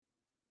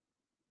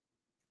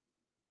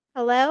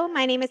Hello,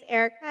 my name is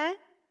Erica,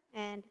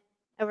 and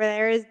over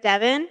there is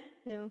Devin,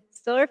 who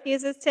still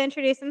refuses to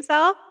introduce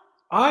himself.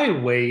 I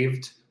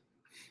waved.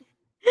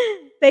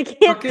 They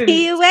can't see Fucking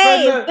you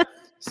wave.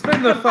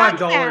 spend the It's a podcast.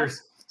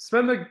 $5.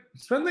 Spend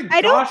the I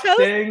don't gosh post-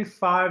 dang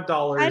I $5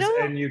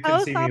 don't and you can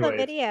post see all me the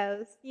wave.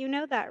 videos. You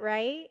know that,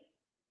 right?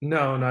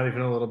 No, not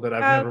even a little bit.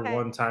 I've never Okay.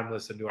 one time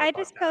listened to our I podcast.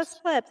 just post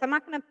clips. I'm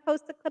not going to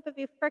post a clip of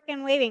you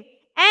frickin' waving.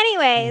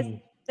 Anyways,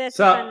 this is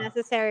Sup?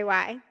 unnecessary.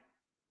 Why?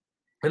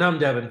 And I'm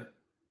Devin.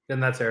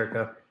 And that's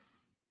Erica.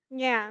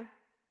 Yeah.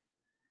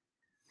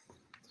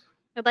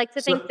 I'd like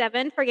to thank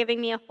Devin for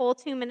giving me a whole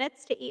 2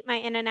 minutes to eat my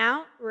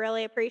In-N-Out.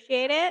 Really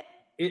appreciate it.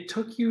 It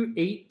took you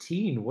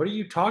 18. What are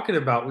you talking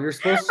about? We were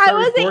supposed to I start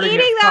wasn't recording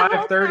eating that at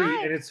whole 5:30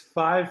 time. and it's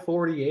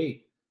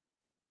 5:48.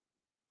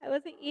 I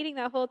wasn't eating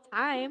the whole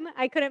time.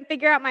 I couldn't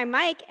figure out my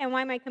mic and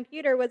why my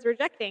computer was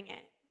rejecting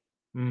it.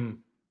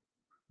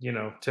 You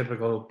know,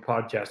 typical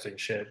podcasting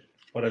shit.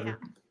 Whatever. Yeah.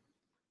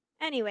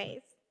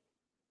 Anyways.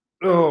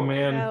 Oh,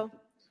 man. So,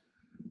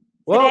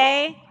 well,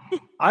 today,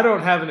 I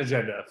don't have an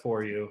agenda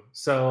for you.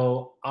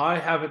 So I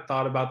haven't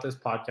thought about this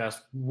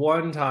podcast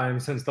one time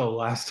since the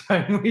last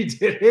time we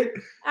did it.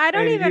 I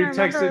don't And even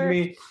remember.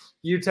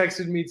 You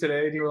texted me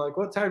today and you were like,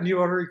 what time do you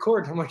want to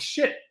record? I'm like,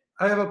 shit,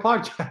 I have a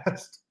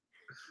podcast.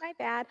 My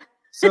bad.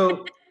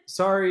 So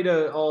sorry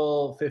to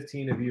all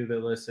 15 of you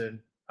that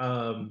listen.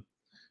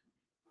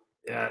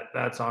 Yeah,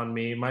 that's on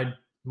me. My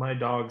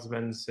dog's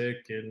been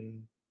sick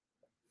and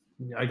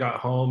I got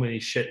home and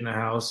he's shit in the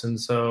house. And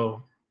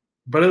so,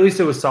 but at least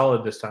it was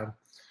solid this time.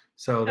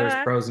 So there's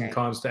pros and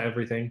cons to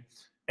everything.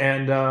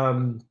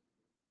 And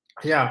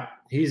yeah,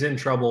 he's in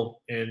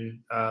trouble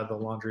in the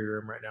laundry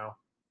room right now.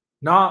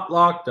 Not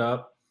locked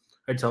up.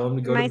 I tell him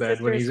to go to bed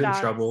when he's in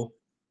trouble.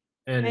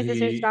 And my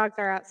sister's dogs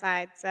are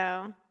outside,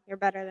 so you're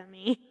better than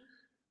me.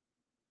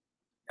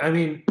 I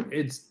mean,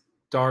 it's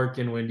dark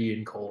and windy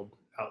and cold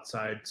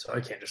outside, so I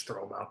can't just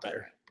throw him out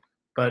there.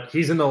 But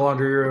he's in the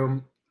laundry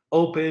room,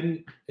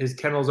 open, his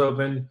kennel's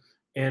open,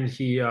 and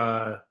he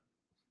knows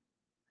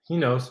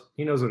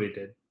what he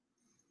did.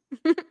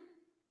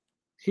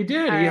 He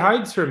did. He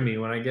hides from me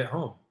when I get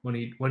home. When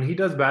he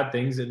does bad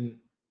things and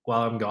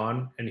while I'm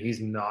gone and he's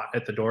not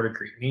at the door to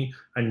greet me,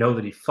 I know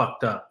that he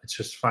fucked up. It's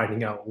just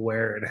finding out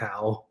where and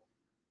how.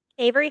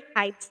 Avery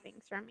hides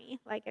things from me.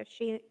 Like if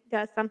she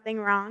does something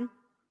wrong,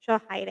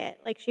 she'll hide it.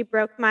 Like she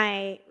broke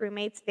my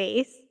roommate's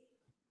vase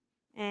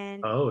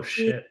and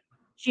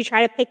she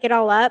tried to pick it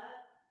all up.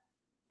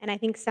 And I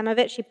think some of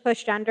it she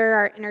pushed under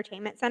our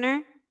entertainment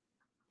center.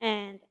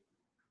 And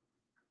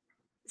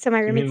so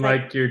my roommate's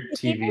like your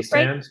TV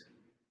stand?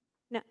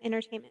 No,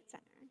 entertainment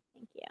center.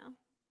 Thank you.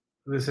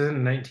 This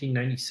isn't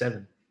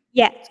 1997.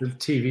 Yes. It's a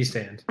TV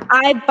stand.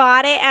 I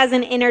bought it as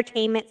an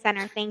entertainment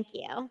center. Thank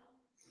you.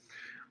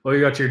 Well,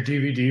 you got your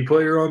DVD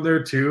player on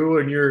there too,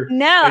 and your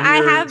I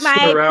have my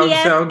surround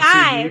PS5 sound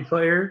CD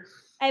player.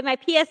 I have my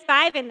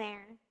PS5 in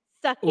there.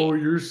 Suck it. Oh,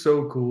 you're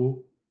so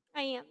cool.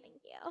 I am. Thank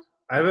you.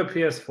 I have a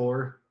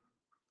PS4,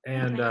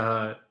 and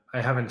I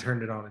haven't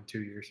turned it on in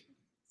 2 years.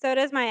 So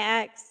does my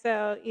ex.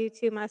 So you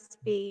two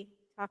must be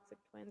toxic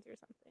twins or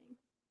something.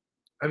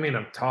 I mean,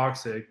 I'm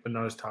toxic, but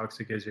not as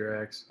toxic as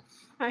your ex.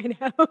 I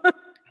know.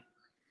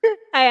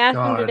 I asked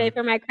him today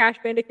for my Crash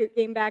Bandicoot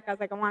game back. I was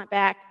like, I want it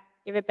back.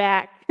 Give it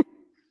back.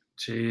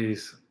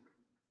 Jeez.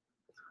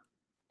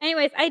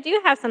 Anyways, I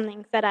do have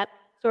something set up,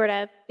 sort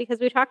of, because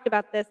we talked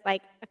about this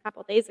like a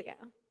couple days ago.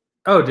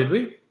 Oh, did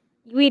we?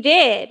 We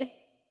did.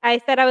 I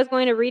said I was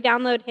going to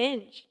re-download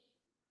Hinge.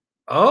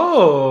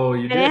 Oh,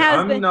 you did.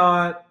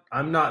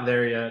 I'm not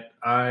there yet.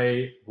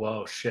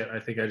 Whoa, shit. I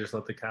think I just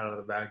let the cat out of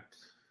the bag.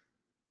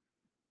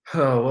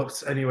 Oh,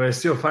 whoops.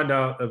 Anyways, you'll find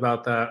out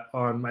about that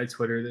on my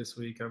Twitter this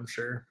week, I'm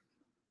sure.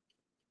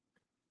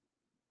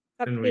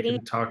 And we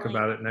can talk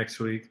about it next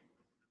week.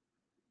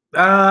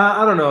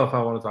 I don't know if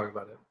I want to talk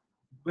about it.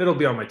 It'll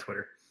be on my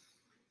Twitter.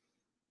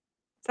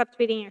 Stop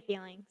tweeting your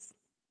feelings.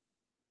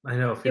 I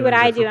know. Do what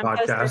I do and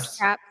post your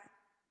scraps.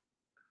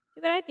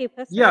 Do what I do.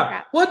 Post your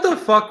scraps. What the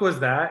fuck was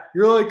that?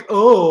 You're like,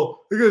 oh,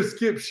 I got a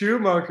Skip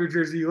Schumacher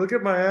jersey. Look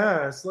at my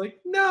ass. Like,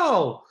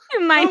 no.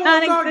 I'm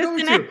not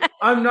going to.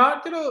 I'm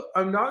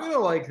not gonna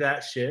like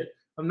that shit.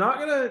 I'm not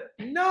gonna.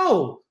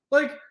 No.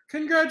 Like,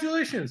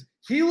 congratulations.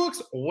 He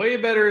looks way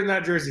better in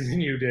that jersey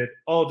than you did.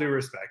 All due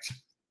respect.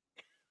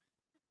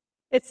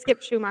 It's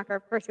Skip Schumacher.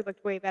 Of course, he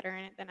looked way better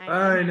in it than I did.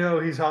 I know.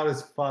 He's hot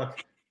as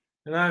fuck.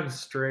 And I'm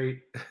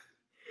straight.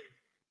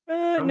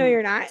 No,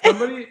 you're not.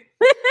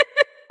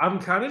 I'm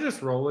kind of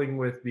just rolling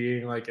with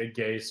being like a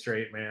gay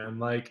straight man.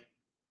 Like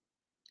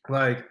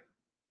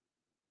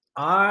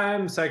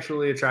I'm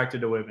sexually attracted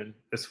to women,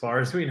 as far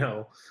as we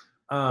know.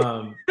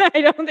 I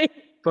don't think.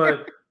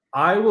 But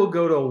I will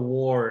go to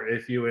war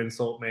if you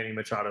insult Manny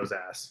Machado's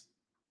ass.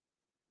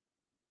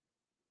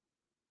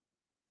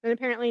 And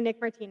apparently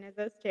Nick Martinez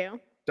is too.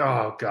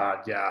 Oh God,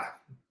 yeah.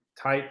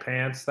 Tight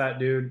pants, that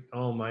dude.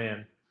 Oh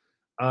man.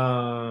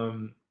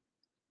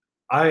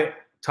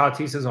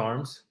 Tatis's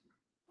arms.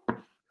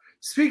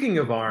 Speaking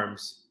of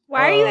arms.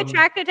 Why are you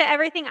attracted to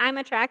everything I'm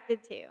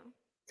attracted to?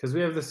 Because we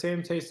have the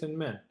same taste in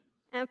men.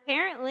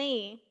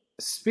 Apparently.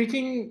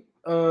 Speaking,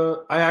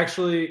 fuck.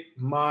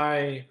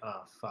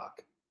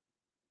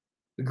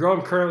 The girl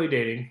I'm currently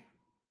dating,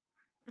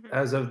 Mhm.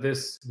 as of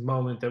this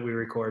moment that we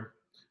record,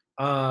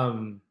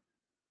 um,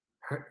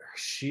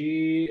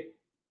 she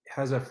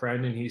has a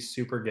friend and he's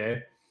super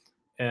gay,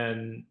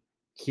 and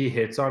he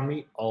hits on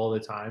me all the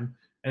time,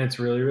 and it's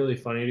really really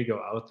funny to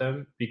go out with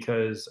them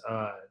because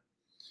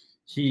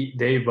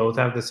they both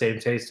have the same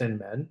taste in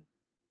men,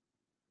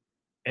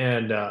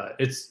 and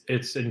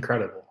it's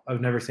incredible. I've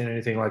never seen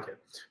anything like it.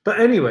 But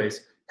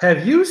anyways,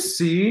 have you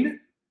seen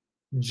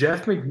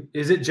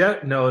Is it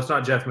Jeff? No, it's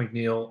not Jeff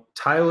McNeil.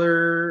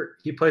 Tyler,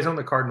 he plays on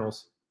the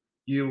Cardinals.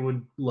 You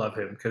would love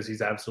him because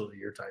he's absolutely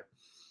your type.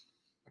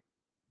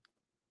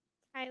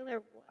 Tyler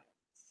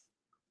Woods.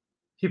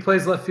 He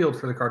plays left field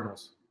for the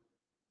Cardinals.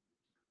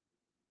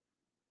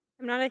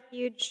 I'm not a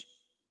huge.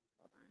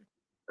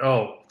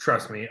 Oh,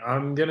 trust me.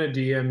 I'm going to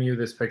DM you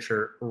this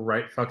picture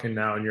right fucking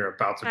now, and you're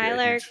about to be a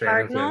Tyler huge fan of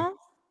him. Cardinals?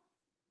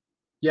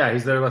 Yeah,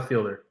 he's their left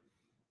fielder.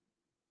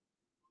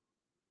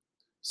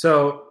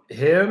 So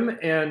him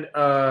and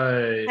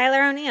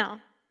Tyler O'Neill.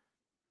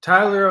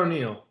 Tyler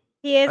O'Neill.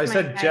 He is I my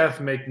said type. Jeff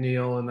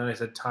McNeil, and then I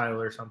said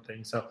Tyler or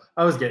something. So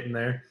I was getting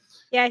there.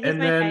 Yeah, he's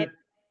my type.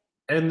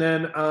 And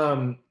then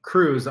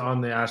Cruz on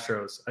the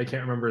Astros. I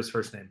can't remember his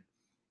first name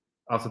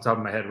off the top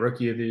of my head. Not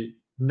rookie of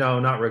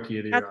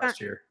the year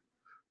last year.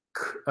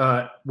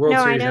 World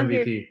Series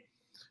MVP.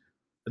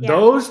 Yeah.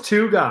 Those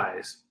two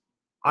guys,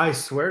 I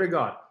swear to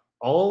God,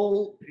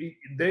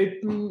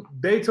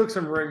 they took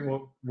some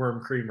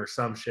ringworm cream or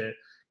some shit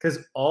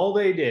because all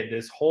they did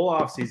this whole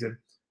offseason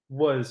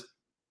was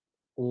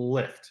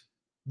lift.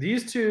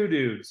 These two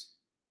dudes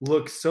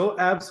look so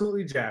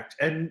absolutely jacked,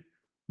 and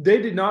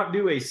they did not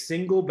do a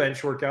single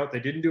bench workout. They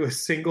didn't do a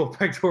single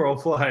pectoral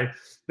fly.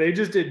 They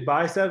just did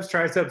biceps,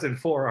 triceps, and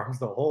forearms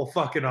the whole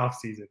fucking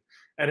offseason.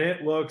 And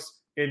it looks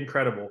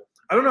incredible.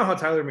 I don't know how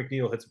Tyler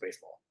McNeil hits a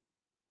baseball.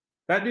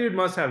 That dude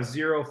must have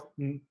zero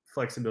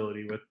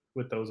flexibility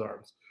with those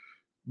arms.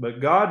 But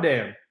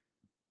goddamn,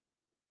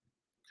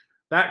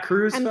 that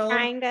Cruz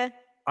fella,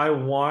 I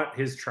want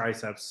his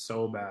triceps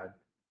so bad.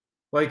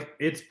 Like,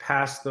 it's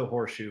past the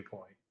horseshoe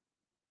point.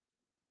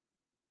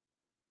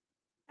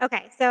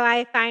 Okay, so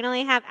I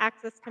finally have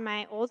access to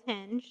my old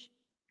Hinge.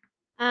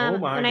 Oh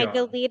my when God. I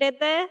deleted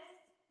this,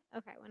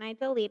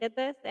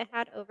 it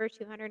had over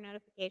 200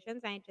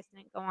 notifications, and I just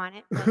didn't go on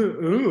it for like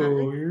 3 months.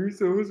 Oh, you're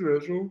so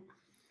special.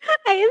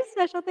 I am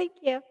special, thank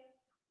you.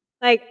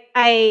 Like,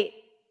 I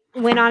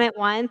went on it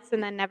once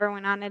and then never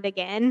went on it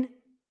again.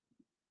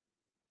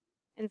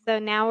 And so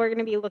now we're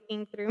gonna be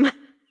looking through my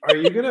Are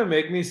you gonna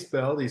make me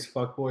spell these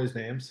fuckboys'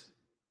 names?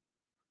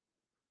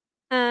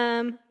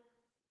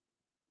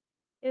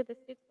 Dude, this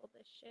dude's old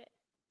as shit.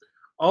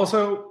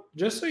 Also,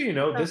 just so you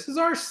know, this is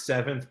our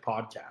 7th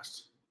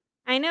podcast.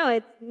 I know,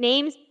 it's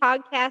Names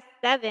Podcast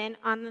 7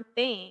 on the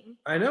thing.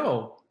 I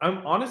know.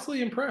 I'm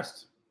honestly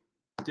impressed.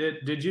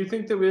 Did you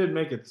think that we would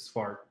make it this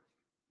far?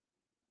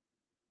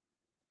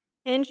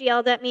 Hinge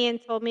yelled at me and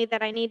told me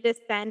that I need to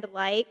send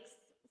likes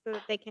so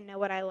that they can know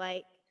what I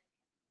like.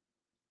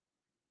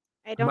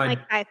 I don't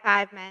like high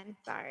five men.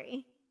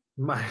 Sorry.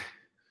 My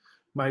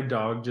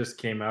dog just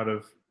came out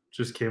of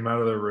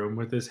the room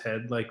with his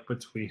head like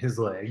between his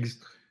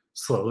legs,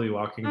 slowly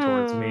walking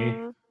towards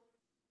me.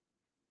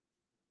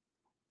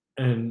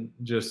 And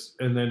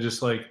then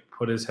just like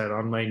put his head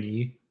on my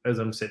knee as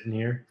I'm sitting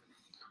here.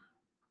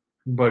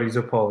 But he's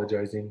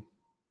apologizing.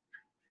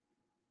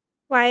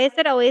 Why is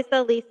it always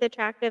the least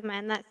attractive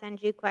men that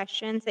send you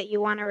questions that you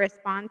want to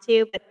respond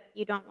to, but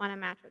you don't want to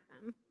match with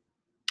them?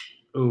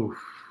 Oof.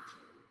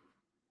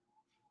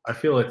 I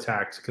feel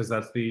attacked because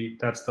that's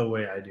the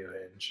way I do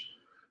Hinge.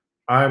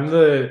 I'm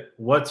the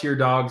what's your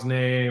dog's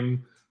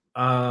name?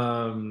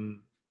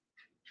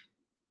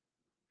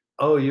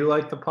 Oh, you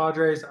like the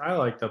Padres? I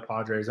like the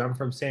Padres. I'm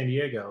from San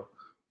Diego.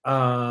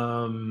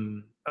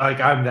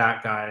 Like I'm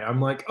that guy. I'm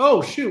like,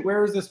 oh shoot,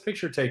 where is this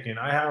picture taken?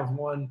 I have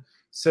one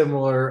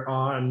similar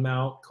on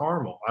Mount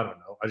Carmel. I don't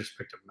know. I just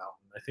picked a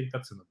mountain. I think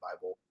that's in the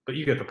Bible, but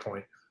you get the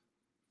point.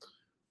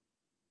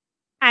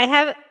 I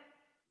have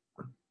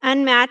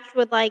unmatched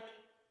with like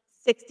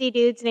 60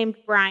 dudes named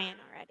Brian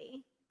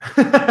already.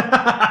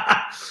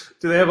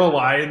 Do they have a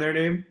Y in their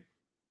name?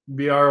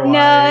 B-R-Y.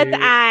 No, it's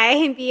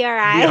I.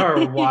 B-R-I.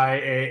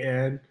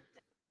 B-R-Y-A-N.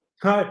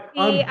 Hi,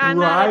 I'm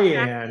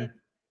Brian.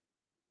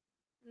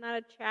 I'm not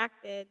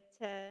attracted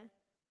to...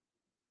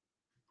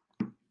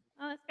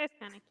 Oh, this guy's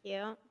kind of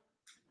cute.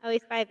 Oh,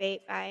 he's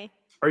 5'8". Bye.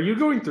 Are you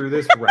going through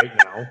this right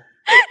now?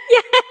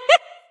 Yes.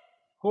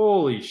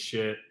 Holy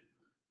shit.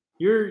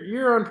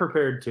 You're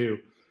unprepared too.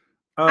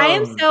 I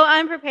am so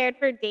unprepared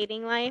for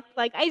dating life.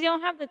 Like, I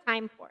don't have the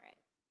time for it.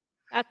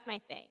 That's my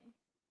thing.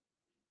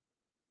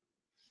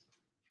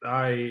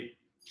 I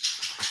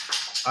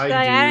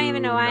don't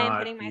even know why I'm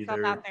putting myself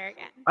out there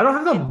again. I don't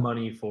have the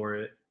money for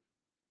it.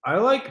 I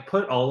like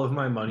put all of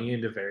my money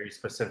into very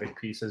specific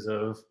pieces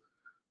of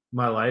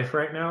my life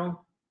right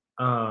now.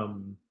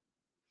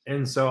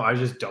 And so I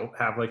just don't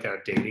have like a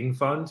dating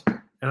fund.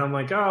 And I'm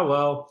like, oh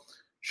well,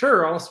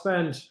 sure, I'll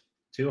spend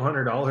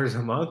 $200 a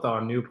month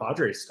on new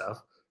Padres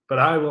stuff, but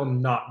I will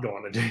not go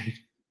on a date.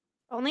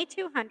 Only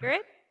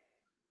 200?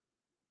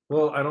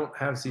 Well, I don't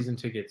have season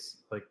tickets.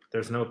 Like,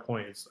 there's no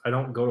point. I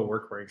don't go to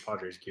work wearing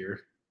Padres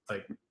gear.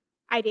 Like,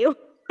 I do.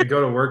 I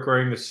go to work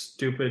wearing the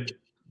stupid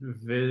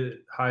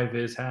high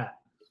vis hat.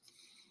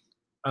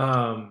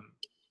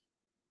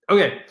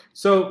 Okay,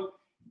 so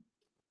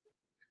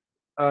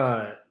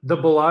the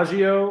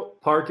Bellagio,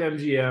 Park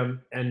MGM,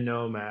 and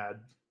Nomad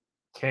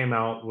came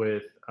out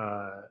with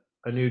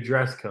a new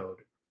dress code,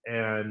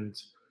 and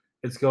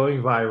it's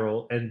going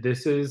viral. And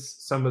this is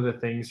some of the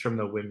things from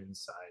the women's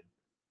side.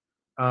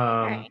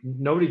 Right.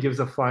 Nobody gives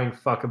a flying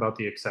fuck about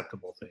the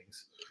acceptable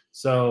things.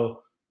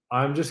 So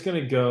I'm just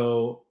gonna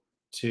go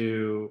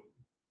to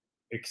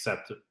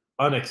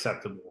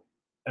unacceptable.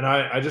 And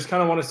I just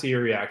kind of want to see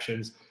your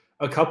reactions.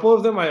 A couple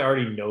of them I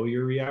already know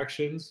your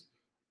reactions.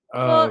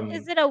 Well,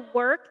 is it a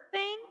work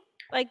thing?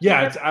 Like,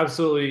 yeah, it's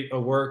absolutely a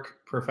work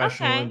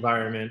professional okay.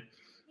 environment.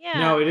 Yeah.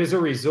 Now it is a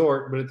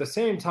resort, but at the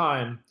same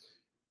time,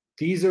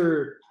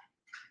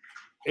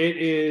 it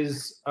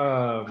is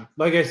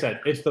like I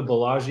said, it's the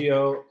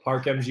Bellagio,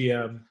 Park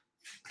MGM.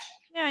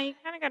 Yeah, you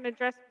kind of got to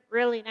dress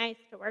really nice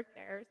to work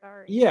there.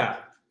 Sorry. Yeah.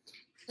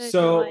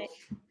 So like,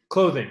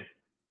 clothing,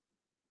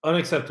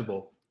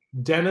 unacceptable.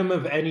 Denim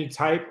of any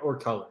type or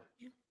color.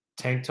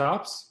 Tank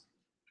tops.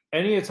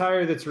 Any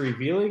attire that's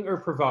revealing or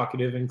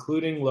provocative,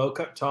 including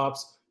low-cut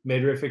tops,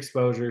 midriff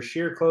exposure,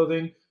 sheer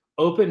clothing,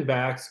 open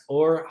backs,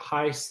 or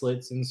high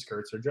slits in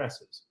skirts or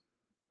dresses.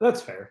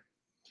 That's fair.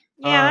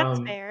 Yeah, that's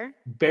fair.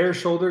 Bare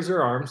shoulders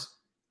or arms.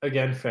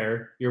 Again,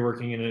 fair. You're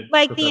working in a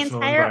like the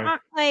professional entire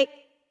environment. Like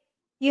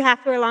you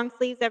have to wear long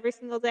sleeves every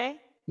single day?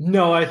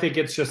 No, I think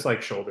it's just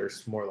like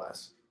shoulders, more or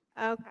less.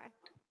 Okay.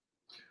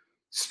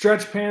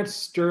 Stretch pants,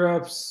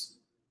 stirrups,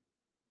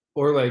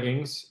 or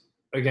leggings.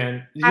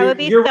 Again, I would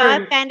be so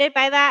offended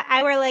by that.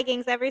 I wear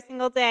leggings every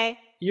single day.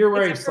 You're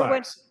wearing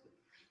slacks.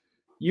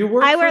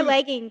 I wear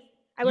leggings.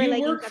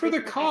 You work for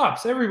the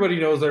cops. Everybody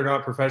knows they're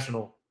not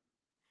professional.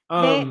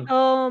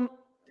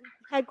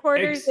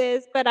 Headquarters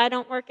is, but I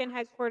don't work in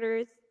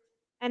headquarters.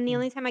 And the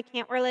only time I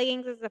can't wear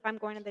leggings is if I'm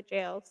going to the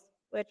jails,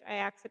 which I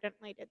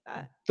accidentally did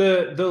that.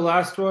 The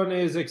last one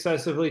is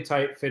excessively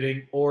tight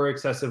fitting or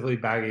excessively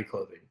baggy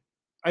clothing.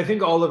 I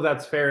think all of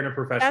that's fair in a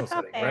professional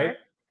setting, right?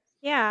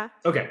 Yeah.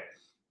 Okay.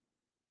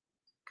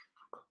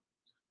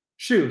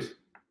 Shoes.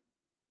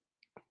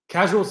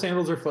 Casual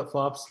sandals or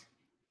flip-flops.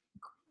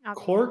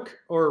 Cork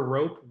or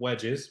rope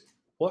wedges.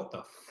 What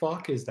the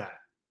fuck is that?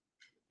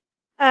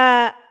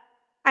 I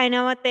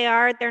know what they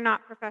are. They're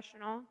not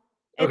professional.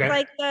 It's okay.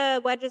 like the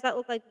wedges that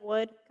look like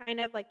wood, kind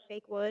of like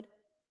fake wood.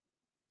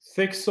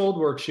 Thick-soled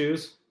work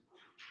shoes.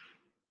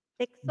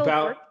 Thick-soled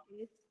work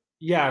shoes?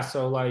 Yeah,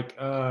 so like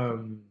my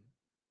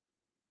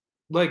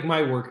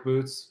work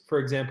boots, for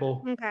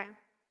example. Okay.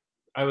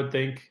 I would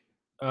think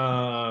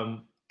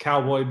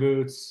cowboy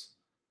boots.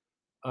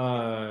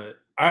 I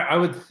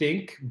would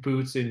think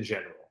boots in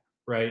general,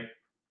 right?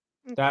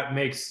 Okay. That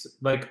makes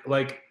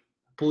like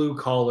blue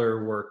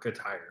collar work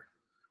attire,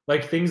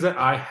 like things that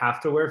I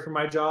have to wear for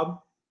my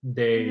job.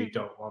 They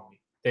don't want me.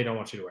 They don't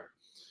want you to wear.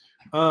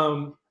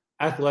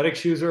 Athletic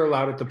shoes are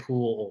allowed at the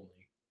pool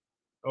only,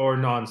 or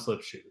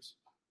non-slip shoes.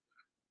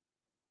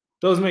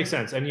 Those make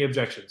sense. Any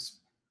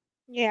objections?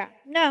 Yeah.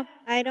 No,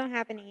 I don't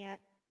have any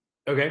yet.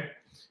 Okay.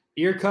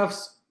 Ear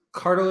cuffs,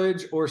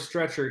 cartilage, or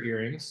stretcher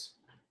earrings.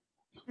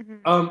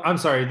 I'm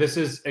sorry. This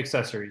is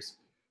accessories.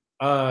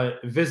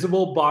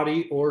 Visible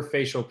body or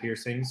facial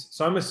piercings.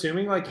 So I'm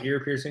assuming like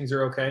ear piercings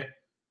are okay,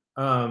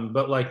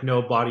 but like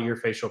no body or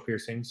facial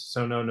piercings.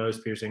 So no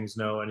nose piercings,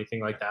 no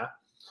anything like that.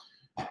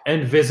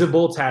 And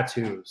visible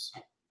tattoos.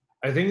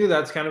 I think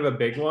that's kind of a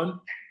big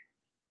one.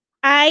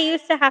 I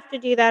used to have to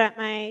do that at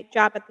my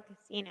job at the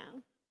casino.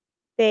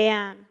 They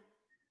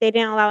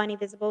didn't allow any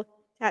visible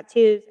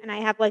tattoos, and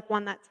I have like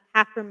one that's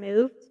half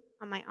removed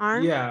on my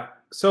arm. Yeah.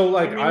 So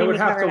like I would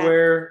have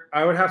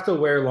to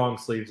wear long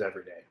sleeves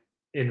every day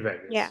in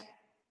Vegas. Yeah.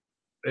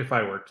 If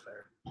I worked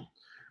there.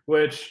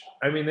 Which,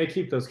 I mean, they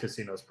keep those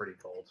casinos pretty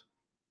cold.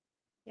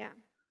 Yeah.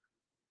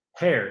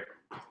 Hair.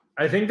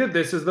 I think that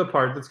this is the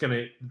part that's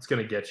gonna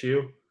get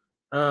you.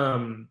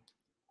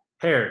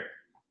 Hair.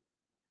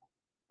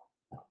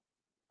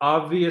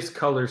 Obvious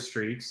color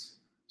streaks.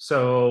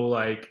 So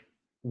like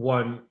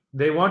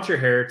they want your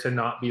hair to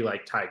not be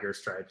like tiger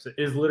stripes. It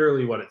is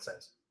literally what it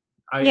says.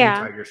 I.e.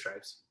 tiger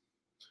stripes.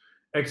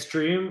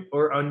 Extreme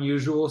or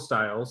unusual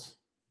styles.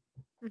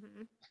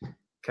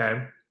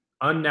 Okay.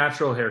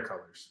 Unnatural hair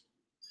colors.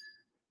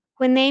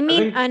 When they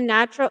mean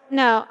unnatural,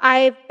 no,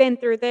 I've been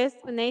through this.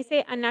 When they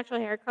say unnatural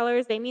hair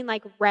colors, they mean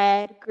like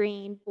red,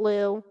 green,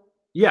 blue.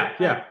 Yeah,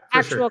 for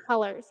actual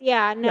colors.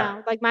 Yeah,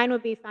 no, like mine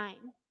would be fine.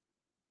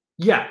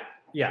 Yeah,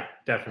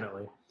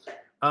 definitely.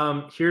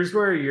 Here's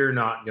where you're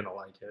not gonna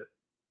like it.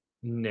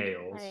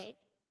 Nails. Right.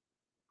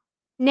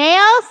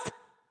 Nails?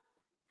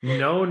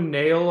 No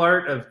nail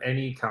art of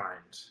any kind.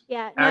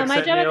 Yeah, no,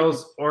 accent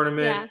nails,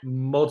 ornament,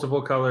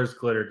 multiple colors,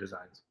 glitter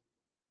designs.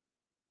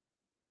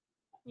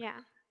 Yeah.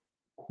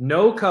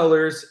 No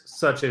colors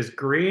such as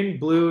green,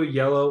 blue,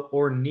 yellow,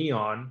 or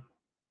neon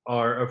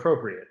are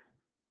appropriate.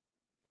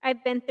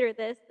 I've been through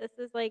this. This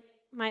is like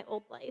my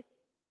old life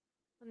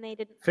when they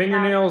didn't allow.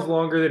 Fingernails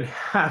longer than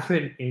half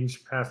an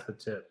inch past the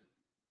tip.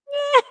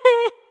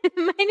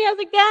 My nails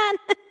are gone.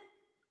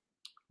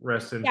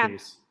 Rest in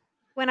peace.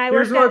 When I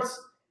Here's worked at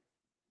what's.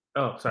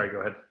 Oh, sorry.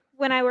 Go ahead.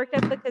 when I worked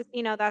at the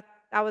casino, that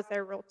was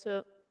their rule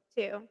too.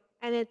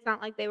 And it's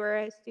not like they were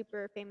a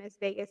super famous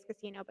Vegas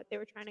casino, but they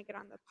were trying to get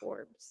on the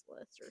Forbes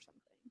list or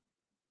something.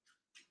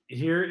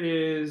 Here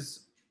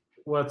is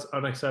what's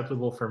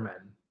unacceptable for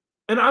men.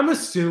 And I'm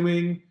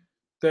assuming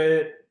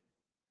that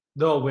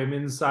the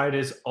women's side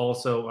is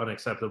also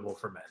unacceptable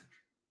for men.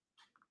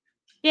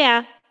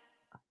 Yeah.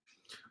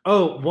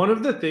 Oh, one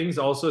of the things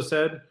also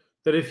said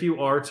that if you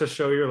are to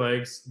show your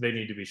legs, they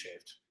need to be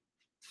shaved.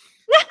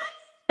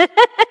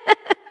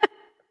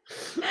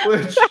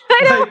 Which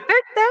I don't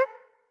work there.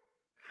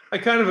 I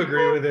kind of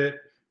agree with it.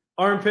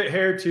 Armpit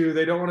hair too.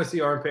 They don't want to see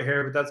armpit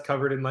hair, but that's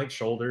covered in like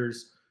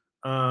shoulders.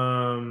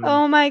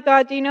 Oh my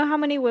god, do you know how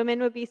many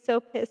women would be so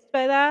pissed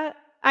by that?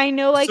 I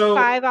know like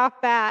 5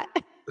 off bat.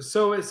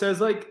 So it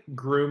says like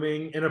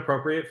grooming,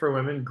 inappropriate for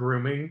women,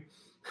 grooming.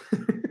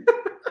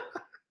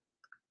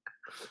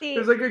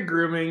 There's like a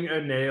grooming,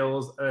 a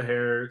nails, a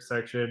hair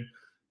section.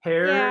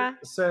 Hair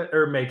set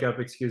or makeup,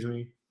 excuse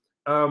me.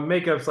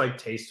 Makeup's like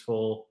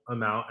tasteful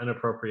amount and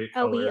appropriate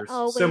colors,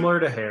 similar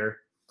to hair.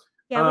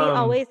 Yeah, we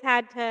always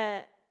had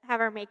to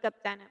have our makeup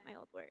done at my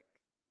old work.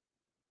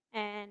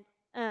 And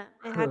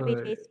it had to be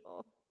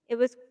tasteful. It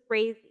was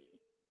crazy.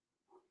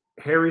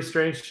 Hair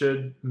restraints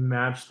should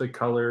match the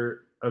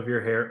color of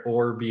your hair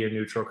or be a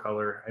neutral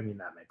color. I mean,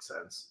 that makes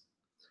sense.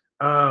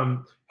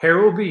 Hair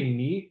will be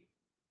neat,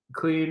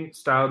 clean,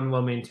 styled, and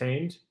well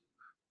maintained.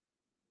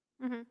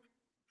 Mm-hmm.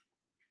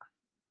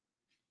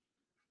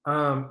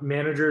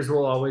 Managers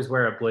will always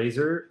wear a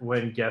blazer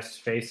when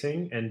guest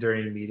facing and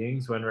during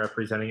meetings when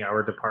representing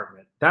our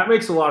department. That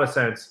makes a lot of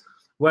sense.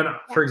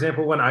 For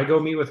example, when I go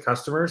meet with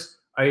customers,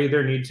 I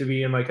either need to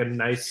be in like a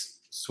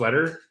nice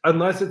sweater,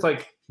 unless it's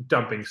like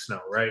dumping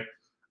snow, right?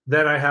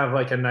 Then I have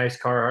like a nice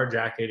Carhartt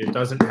jacket. It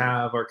doesn't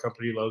have our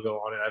company logo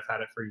on it. I've had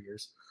it for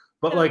years.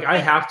 But like I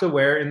have to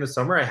wear in the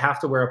summer, I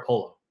have to wear a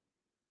polo.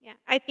 Yeah.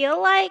 I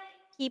feel like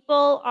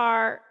people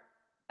are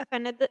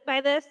offended by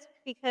this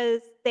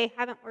because they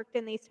haven't worked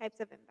in these types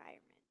of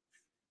environments.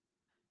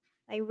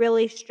 Like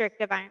really strict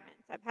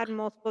environments. I've had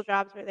multiple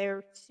jobs where they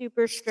were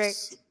super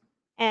strict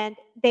and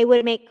they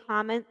would make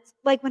comments.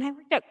 Like when I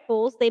worked at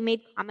Kohl's, they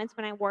made comments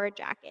when I wore a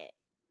jacket.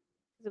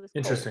 It was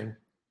interesting. Cold.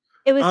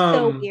 It was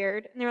so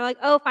weird. And they were like,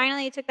 oh,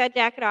 finally you took that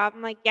jacket off.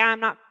 I'm like, yeah,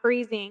 I'm not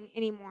freezing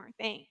anymore.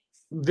 Thanks.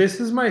 This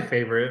is my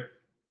favorite.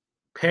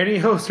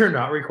 Pantyhose are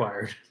not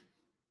required.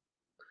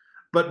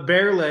 But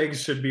bare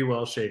legs should be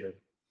well shaven.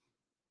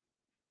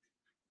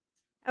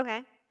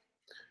 Okay.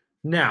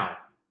 Now,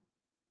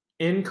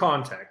 in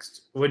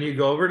context, when you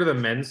go over to the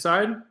men's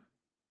side,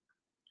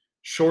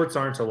 shorts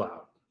aren't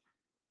allowed.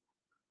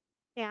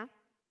 Yeah.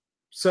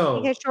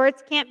 So because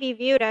shorts can't be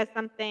viewed as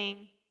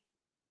something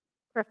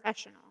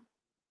professional.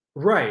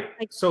 Right.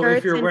 Like so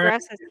if you're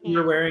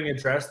wearing a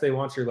dress, they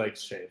want your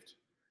legs shaved.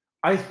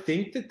 I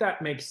think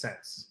that makes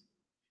sense.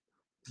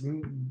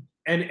 And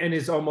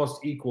is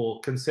almost equal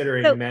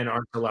considering men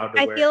aren't allowed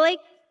to wear.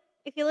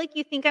 I feel like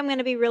you think I'm going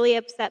to be really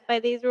upset by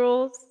these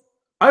rules.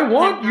 I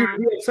want you to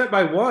be upset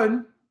by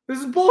one. This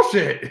is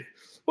bullshit.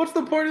 What's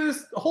the point of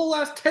this whole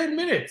last 10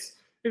 minutes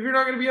if you're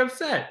not going to be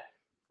upset?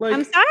 Like,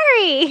 I'm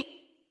sorry.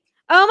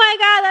 Oh my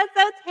god, that's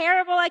so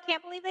terrible. I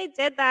can't believe they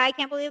did that. I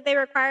can't believe they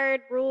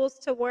required rules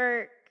to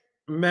work.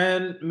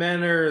 Men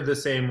are the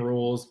same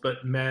rules,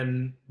 but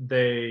men,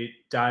 they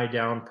die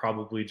down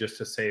probably just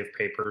to save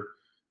paper.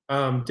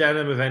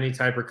 Denim of any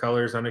type or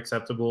color is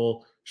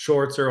unacceptable.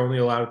 Shorts are only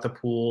allowed at the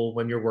pool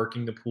when you're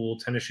working the pool.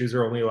 Tennis shoes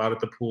are only allowed at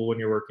the pool when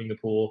you're working the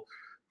pool.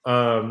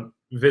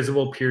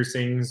 Visible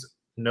piercings,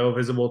 no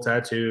visible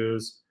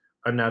tattoos,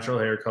 unnatural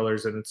hair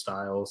colors and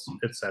styles,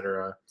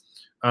 etc.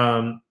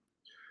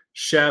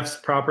 Chefs,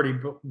 property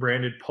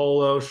branded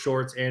polo,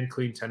 shorts, and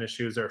clean tennis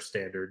shoes are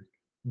standard,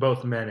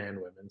 both men and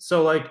women.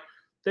 So like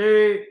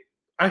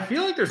I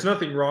feel like there's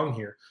nothing wrong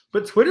here,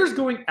 but Twitter's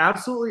going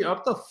absolutely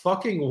up the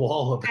fucking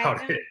wall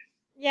about it.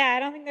 Yeah, I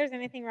don't think there's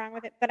anything wrong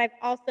with it, but I've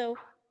also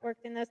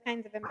worked in those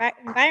kinds of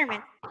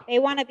environments. They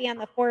want to be on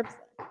the Forbes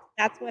list.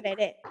 That's what it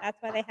is. That's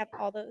why they have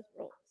all those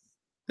rules.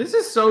 This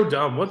is so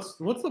dumb. What's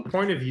the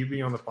point of you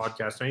being on the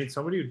podcast? I need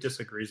somebody who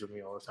disagrees with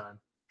me all the time.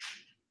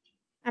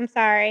 I'm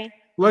sorry.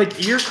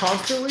 Like you're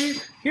constantly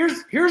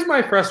here's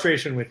my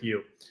frustration with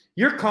you.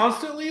 You're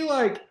constantly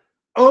like,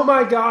 oh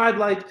my god,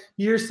 like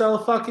you're so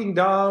fucking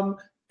dumb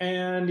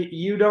and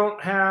you don't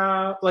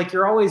have like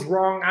you're always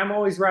wrong. I'm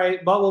always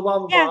right. Blah blah blah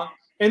blah blah.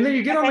 And then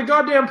you get on the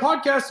goddamn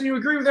podcast and you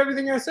agree with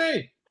everything I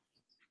say.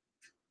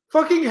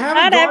 Fucking have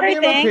a goddamn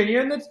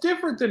opinion that's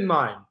different than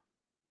mine.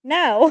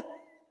 No.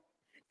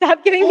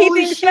 Stop giving me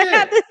things that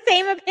have the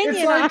same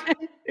opinion.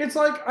 It's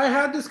like I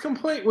had this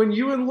complaint when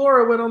you and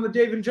Laura went on the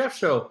Dave and Jeff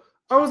show.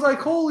 I was like,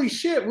 holy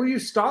shit, will you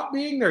stop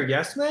being their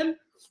yes men?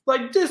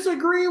 Like,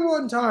 disagree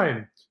one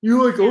time.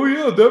 You're like, oh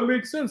yeah, that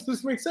makes sense.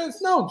 This makes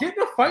sense. No, get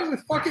in a fight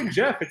with fucking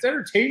Jeff. It's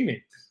entertainment.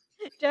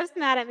 Jeff's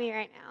mad at me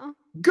right now.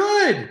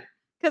 Good.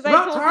 Because I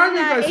About told time him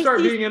you that guys start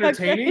AC being sucks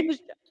at entertaining. his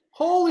job.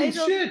 Holy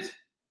shit.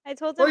 I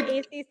told him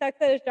AC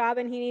sucks at his job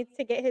and he needs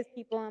to get his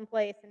people in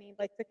place, and he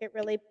like took it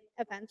really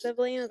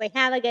offensively and was like,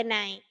 "Have a good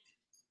night."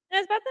 And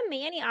it's about the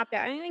Manny opt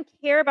out. I don't even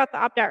care about the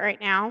opt out right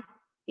now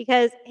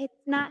because it's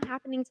not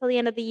happening till the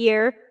end of the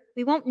year.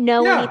 We won't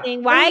know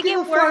anything. I Why don't give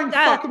get a flying worked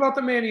up? fuck about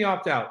the Manny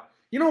opt out.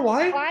 You know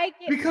why? Why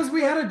get Because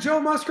we had a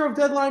Joe Musgrove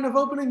deadline of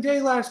opening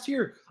day last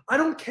year. I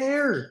don't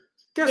care.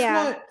 Guess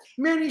what?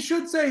 Manny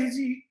should say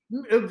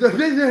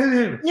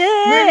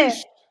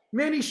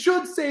Manny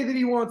should say that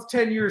he wants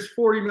 10 years,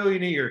 $40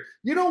 million a year.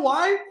 You know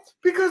why?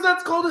 Because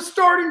that's called a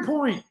starting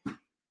point.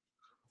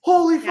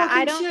 Holy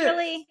fucking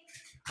shit.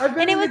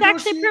 And it was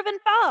actually proven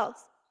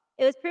false.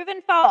 It was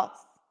proven false.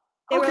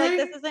 They were like,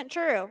 this isn't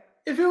true.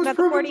 If it was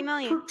proven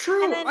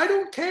true, I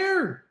don't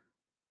care.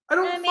 I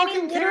don't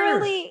fucking care.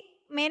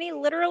 Manny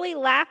literally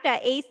laughed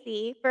at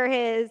AC for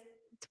his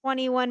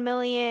 $21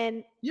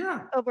 million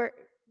over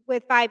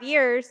with 5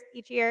 years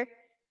each year.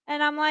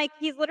 And I'm like,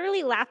 he's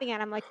literally laughing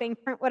at him, like saying,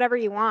 print whatever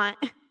you want.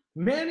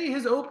 Manny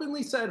has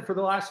openly said for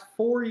the last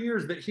 4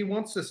 years that he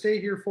wants to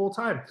stay here full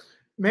time.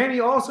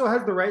 Manny also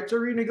has the right to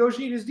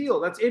renegotiate his deal.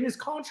 That's in his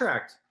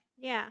contract.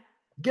 Yeah.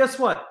 Guess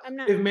what?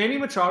 If Manny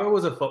Machado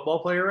was a football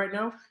player right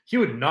now, he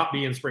would not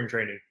be in spring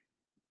training.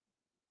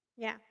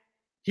 Yeah.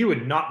 He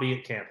would not be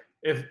at camp.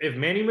 If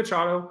Manny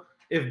Machado,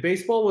 if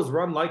baseball was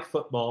run like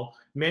football,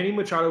 Manny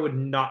Machado would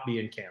not be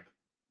in camp.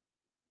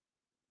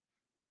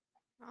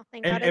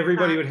 And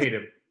everybody would hate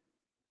him.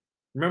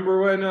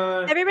 Remember when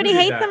everybody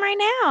hates him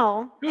right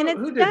now?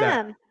 Who did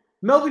that?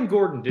 Melvin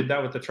Gordon did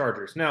that with the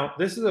Chargers. Now,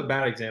 this is a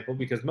bad example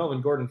because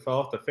Melvin Gordon fell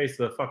off the face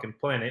of the fucking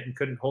planet and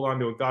couldn't hold on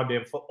to a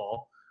goddamn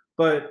football.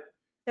 But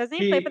doesn't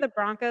he play for the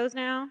Broncos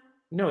now?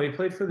 No, he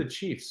played for the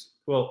Chiefs.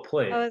 Well,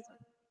 played.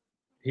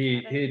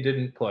 He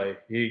didn't play.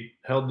 He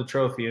held the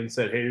trophy and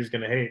said, "Haters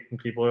gonna hate," and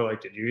people are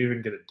like, "Did you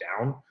even get it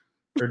down,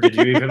 or did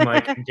you even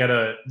like get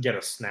a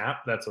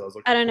snap?" That's what I was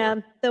looking for. I don't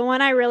know. The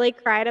one I really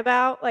cried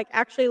about, like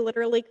actually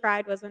literally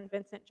cried, was when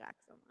Vincent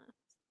Jackson left.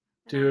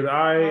 Dude,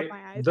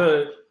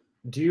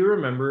 do you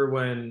remember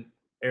when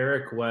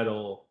Eric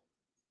Weddle?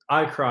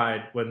 I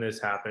cried when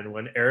this happened.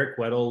 When Eric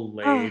Weddle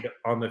laid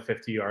on the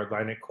 50-yard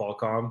line at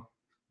Qualcomm.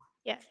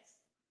 Yes.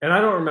 And I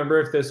don't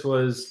remember if this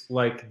was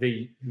like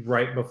the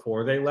right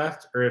before they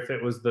left or if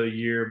it was the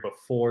year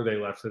before they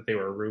left that they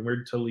were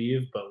rumored to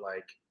leave, but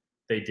like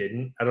they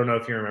didn't. I don't know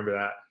if you remember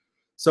that.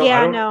 So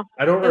I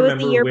don't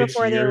remember which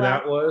year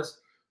that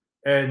was.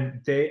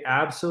 And they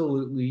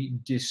absolutely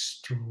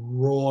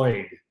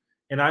destroyed.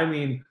 And I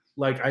mean,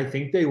 like, I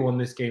think they won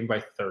this game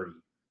by 30.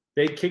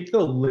 They kicked the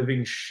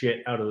living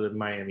shit out of the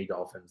Miami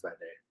Dolphins that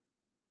day.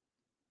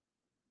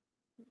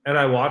 And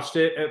I watched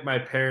it at my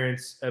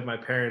parents'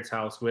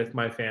 house with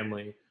my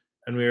family,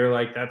 and we were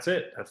like, "That's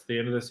it. That's the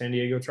end of the San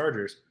Diego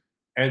Chargers."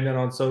 And then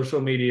on social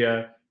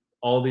media,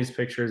 all these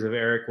pictures of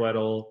Eric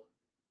Weddle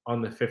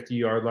on the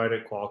 50-yard line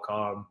at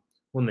Qualcomm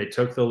when they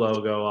took the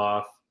logo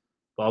off,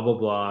 blah blah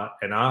blah,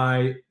 and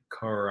I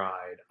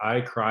cried.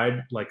 I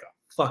cried like a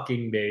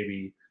fucking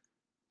baby.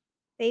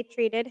 They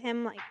treated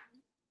him like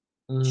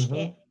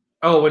shit.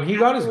 Oh, when he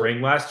got his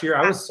ring last year,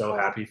 I was so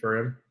happy for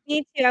him.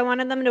 Me too. I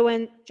wanted them to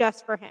win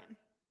just for him.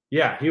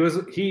 Yeah,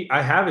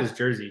 I have his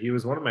jersey. He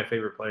was one of my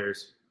favorite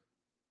players.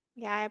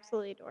 Yeah, I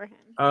absolutely adore him.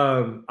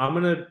 I'm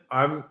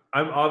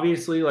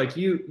obviously like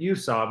you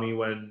saw me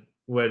when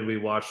we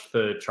watched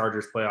the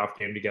Chargers playoff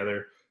game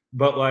together,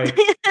 but like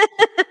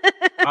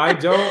I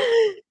don't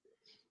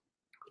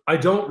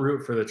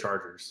root for the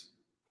Chargers.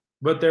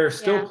 But there are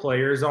still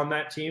players on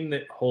that team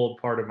that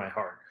hold part of my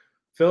heart.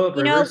 Philip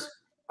Rivers,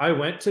 I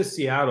went to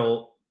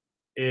Seattle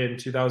in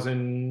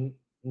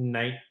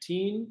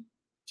 2019.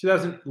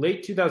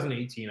 Late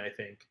 2018, I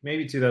think.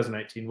 Maybe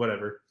 2019,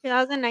 whatever.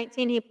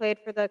 2019, he played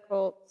for the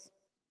Colts.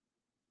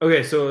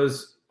 Okay, so it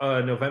was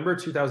November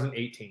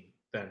 2018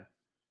 then.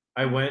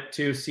 I went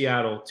to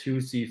Seattle to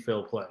see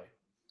Phil play.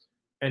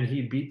 And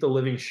he beat the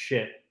living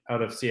shit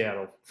out of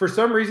Seattle. For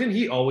some reason,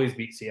 he always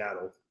beat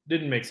Seattle.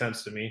 Didn't make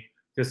sense to me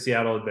because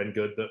Seattle had been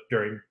good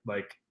during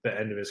like the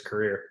end of his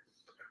career.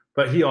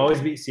 But he always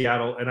beat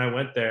Seattle, and I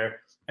went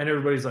there, and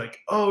everybody's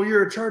like, "Oh,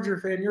 you're a Charger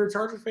fan. You're a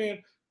Charger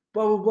fan."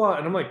 Blah, blah, blah.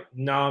 And I'm like,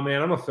 "Nah,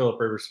 man, I'm a Philip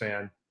Rivers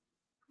fan."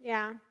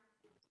 Yeah.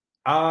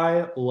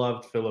 I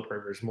loved Philip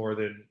Rivers more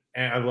than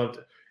I loved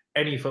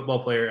any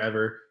football player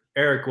ever.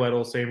 Eric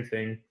Weddle, same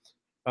thing.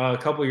 A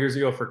couple years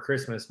ago for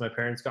Christmas, my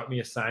parents got me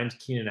a signed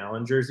Keenan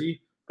Allen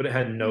jersey, but it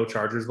had no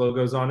Chargers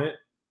logos on it.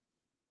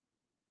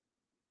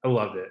 I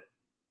loved it.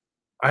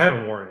 I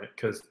haven't worn it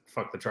because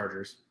fuck the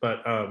Chargers.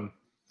 But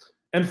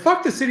and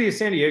fuck the city of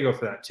San Diego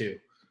for that too.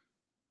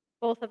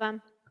 Both of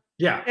them.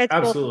 Yeah,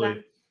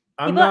 absolutely.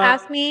 People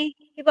ask me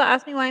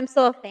why I'm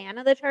still a fan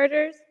of the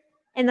Chargers.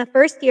 In the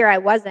first year, I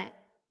wasn't.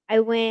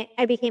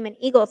 I became an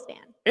Eagles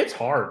fan. It's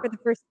hard. For the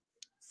first.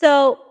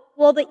 So,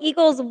 well, the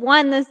Eagles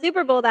won the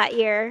Super Bowl that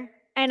year,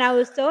 and I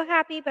was so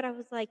happy. But I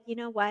was like, you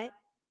know what?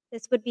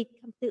 this would be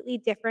completely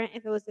different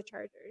if it was the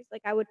Chargers.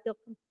 Like, I would feel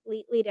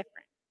completely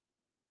different.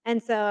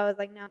 And so I was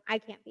like, no, I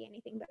can't be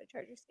anything but a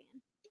Chargers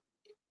fan.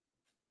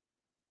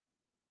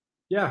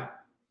 Yeah.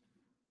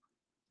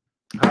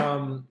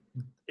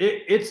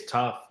 It's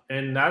tough.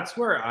 And that's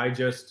where I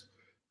just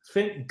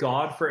thank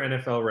God for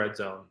NFL Red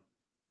Zone.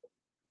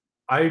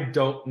 I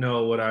don't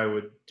know what I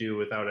would do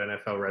without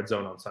NFL Red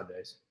Zone on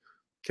Sundays.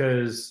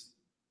 Because,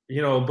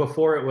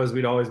 before it was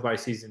we'd always buy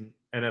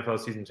NFL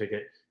season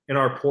ticket. In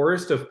our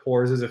poorest of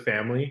poors as a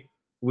family,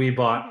 we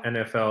bought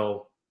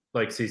NFL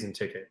season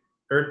ticket.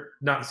 Or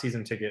not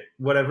season ticket,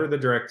 whatever the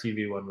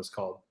DirecTV one was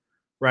called.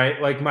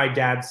 Right? Like my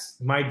dad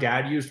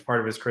used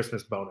part of his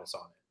Christmas bonus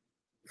on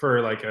it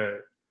for like a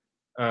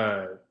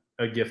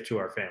gift to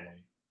our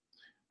family.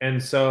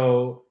 And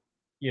so,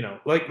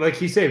 like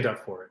he saved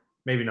up for it.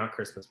 Maybe not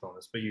Christmas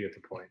bonus, but you get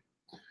the point.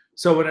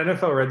 So when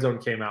NFL Red Zone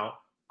came out,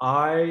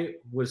 I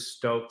was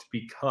stoked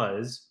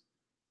because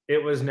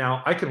it was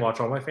now I can watch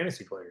all my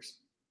fantasy players.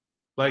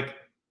 Like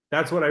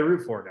that's what I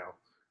root for now.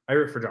 I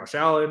root for Josh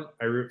Allen.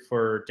 I root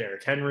for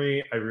Derrick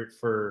Henry. I root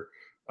for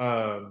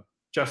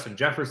Justin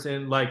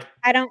Jefferson. Like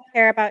I don't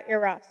care about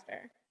your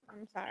roster.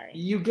 I'm sorry.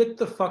 You get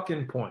the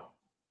fucking point.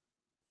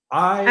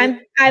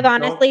 I've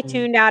honestly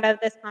tuned out of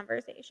this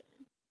conversation.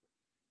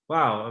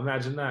 Wow,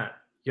 imagine that.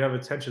 You have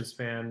attention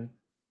span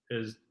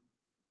as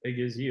big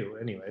as you.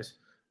 Anyways.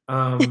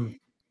 I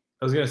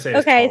was gonna say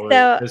okay,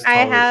 so as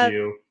tall as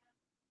you.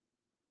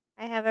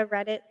 I have a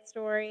Reddit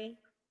story.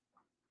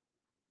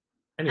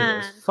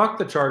 Anyways, fuck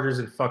the Chargers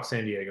and fuck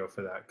San Diego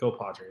for that. Go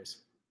Padres.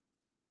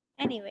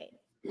 Anyways.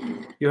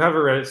 You have a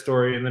Reddit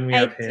story, and then we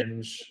have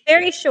Hinge.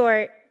 Very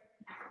short.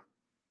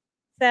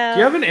 So do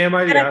you have an Am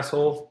I the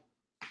Asshole?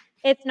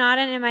 It's not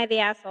an Am I the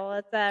Asshole.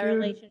 It's a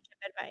relationship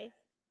advice.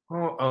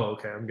 Oh,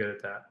 okay. I'm good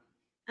at that.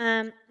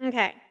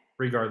 Okay.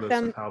 Regardless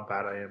of how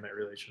bad I am at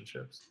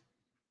relationships.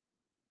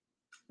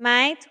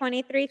 My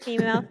 23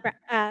 female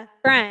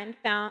friend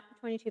found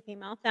 22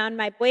 female found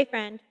my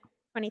boyfriend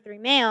 23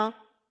 male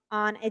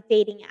on a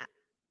dating app.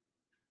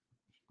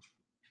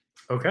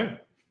 Okay.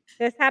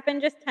 This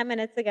happened just 10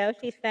 minutes ago.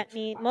 She sent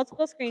me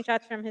multiple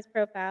screenshots from his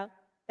profile.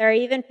 There are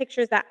even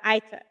pictures that I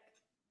took.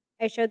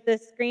 I showed the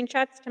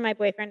screenshots to my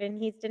boyfriend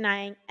and he's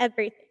denying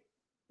everything.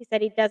 He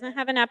said he doesn't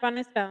have an app on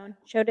his phone,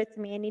 showed it to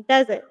me, and he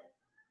doesn't.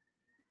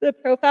 The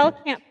profile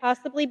can't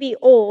possibly be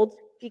old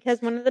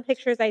because one of the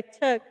pictures I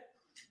took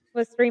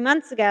was 3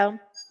 months ago,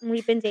 and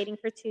we've been dating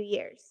for 2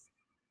 years.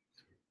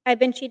 I've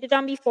been cheated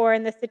on before,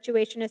 and this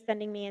situation is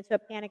sending me into a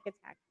panic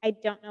attack. I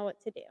don't know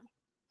what to do.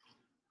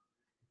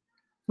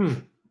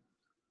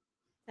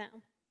 So,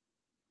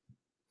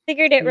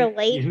 figured it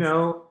relates.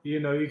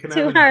 You can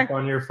have an app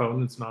on your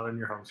phone that's not on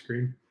your home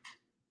screen.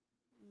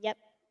 Yep.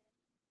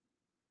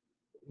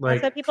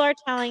 That's what people are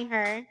telling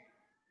her.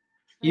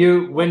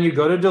 When you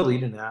go to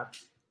delete an app,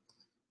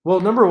 well,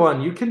 number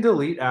one, you can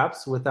delete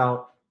apps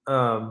without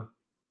oh,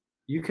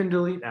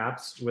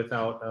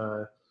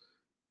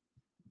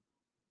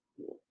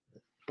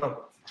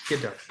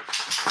 get down.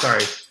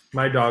 Sorry,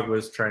 my dog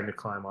was trying to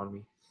climb on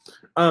me.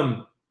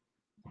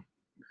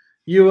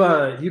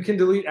 You can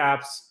delete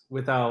apps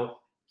without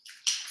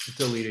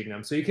deleting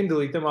them. So you can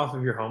delete them off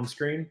of your home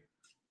screen,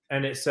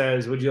 and it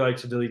says, would you like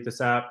to delete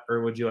this app,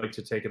 or would you like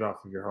to take it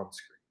off of your home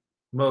screen?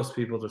 Most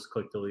people just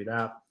click delete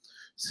app.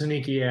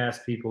 Sneaky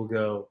ass people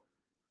go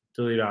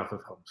delete off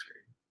of home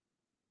screen.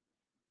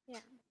 Yeah.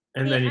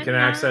 And then you can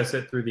access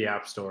it through the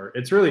App Store.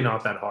 It's really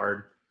not that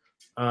hard.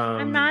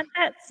 I'm not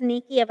that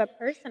sneaky of a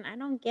person. I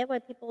don't get why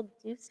people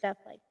do stuff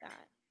like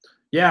that.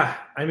 Yeah,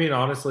 I mean,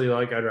 honestly,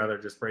 I'd rather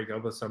just break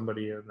up with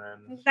somebody, and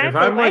then if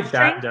I'm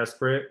that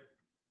desperate,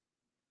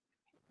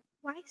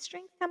 why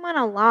string someone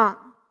along?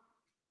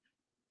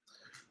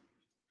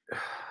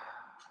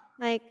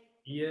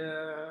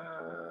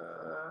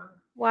 Yeah.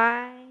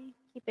 Why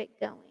keep it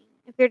going?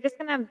 If you're just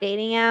gonna have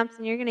dating apps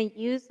and you're gonna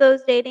use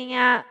those dating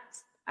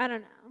apps, I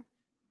don't know.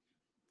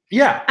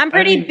 Yeah, I'm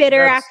pretty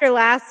bitter after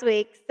last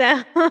week,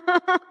 so.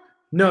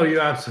 No, you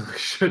absolutely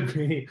should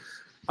be.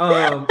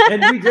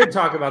 And we did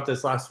talk about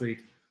this last week.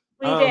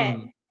 We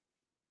did.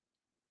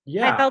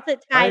 Yeah, I felt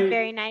it tied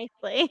very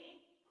nicely.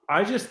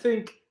 I just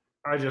think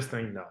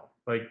no.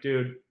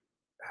 Dude,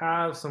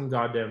 have some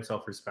goddamn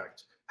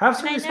self-respect. Have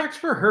some respect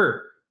for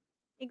her.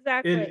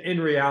 Exactly.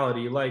 In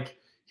reality,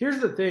 here's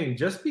the thing: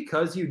 just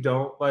because you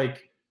don't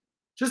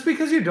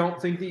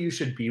think that you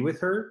should be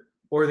with her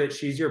or that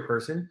she's your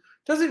person,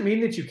 doesn't mean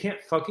that you can't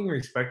fucking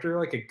respect her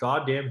like a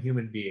goddamn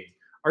human being.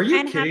 Are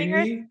you kidding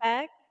me?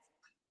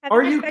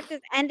 Having respect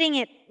is ending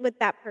it with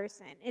that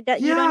person. You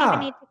don't even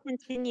need to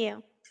continue.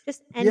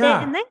 Just end it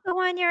and then go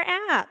on your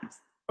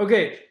apps.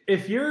 Okay,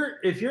 if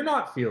you're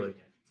not feeling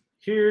it,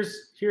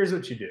 here's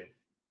what you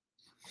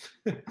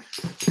do.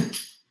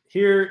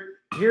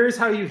 Here's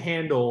how you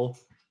handle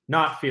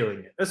not feeling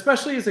it,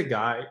 especially as a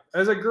guy,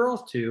 as a girl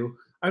too.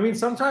 I mean,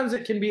 sometimes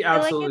it can be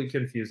absolutely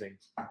confusing.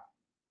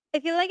 I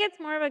feel like it's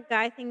more of a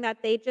guy thing that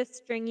they just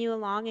string you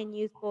along and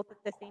use both at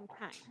the same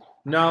time.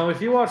 No,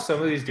 if you watch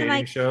some of these And, dating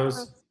like,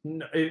 shows,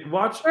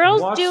 watch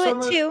girls watch do it some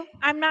of too.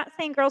 I'm not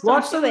saying girls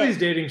watch don't do some of it. these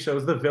dating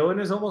shows. The villain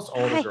is almost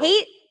all the I girl.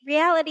 hate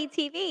reality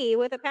TV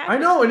with a I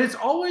passion. know, and it's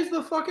always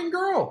the fucking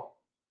girl.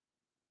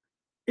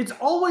 It's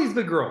always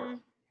the girl. Mm,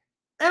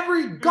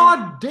 Every mm.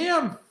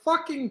 goddamn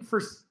fucking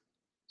for.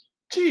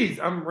 Jeez,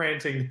 I'm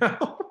ranting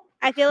now.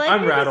 I feel like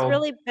I'm you're just rattled.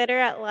 really bitter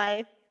at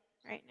life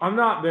right I'm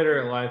now. not bitter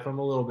at life. I'm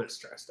a little bit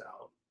stressed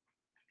out.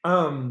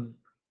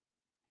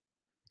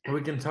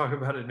 We can talk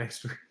about it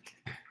next week.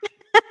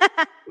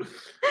 I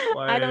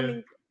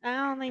Like,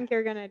 don't think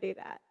you're gonna do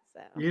that.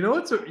 So you know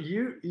what's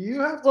you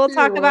have to we'll be a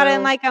talk about it in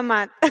royal. like a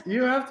month.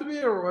 You have to be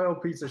a royal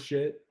piece of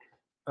shit.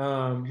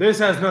 This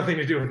has nothing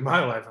to do with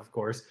my life, of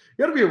course.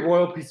 You got to be a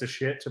royal piece of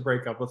shit to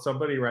break up with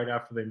somebody right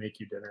after they make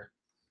you dinner.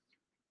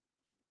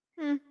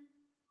 Hmm.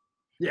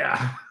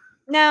 Yeah,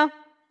 No,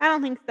 I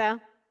don't think so.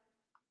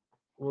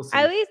 we'll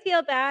I see. always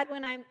feel bad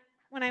when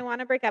I want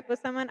to break up with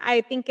someone.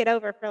 I think it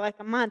over for like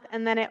a month,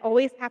 and then it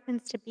always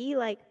happens to be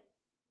like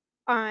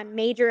on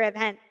major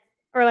events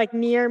or like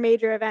near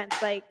major events.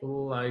 Like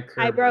Like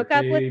I her broke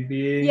up with birthday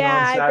being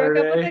yeah, on I broke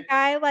up with a Saturday.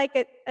 guy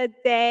like a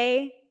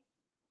day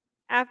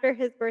after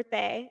his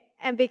birthday,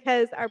 and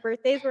because our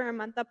birthdays were a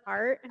month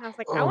apart, and I was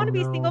like, "I Oh wanna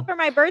be single no, for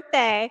my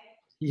birthday,"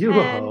 you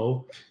a and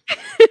hoe.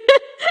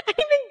 I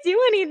didn't do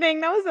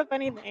anything, that was a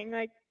funny thing,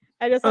 like,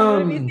 I just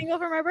wanted to be Um, single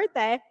for my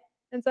birthday,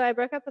 and so I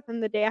broke up with him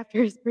the day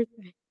after his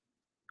birthday.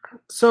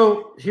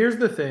 so here's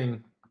the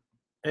thing,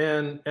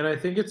 and I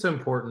think it's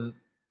important,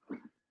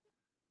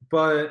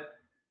 but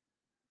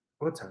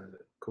what time is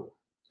it? Cool.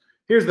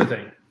 Here's the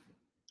thing.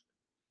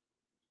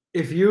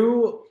 If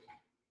you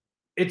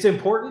it's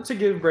important to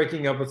give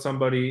breaking up with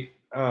somebody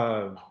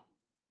a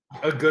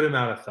good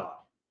amount of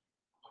thought.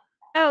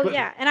 Oh, But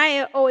yeah, and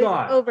I always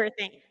God,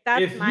 overthink,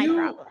 that's if my you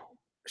problem.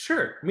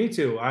 sure, me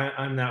too.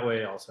 I'm that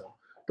way also.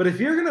 But if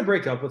you're gonna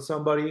break up with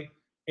somebody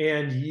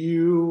and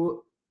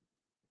you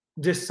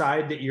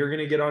decide that you're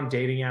gonna get on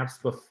dating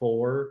apps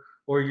before,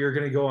 or you're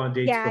gonna go on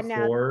dates Yeah, no,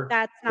 before,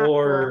 that's not cool.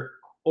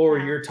 or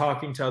No. you're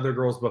talking to other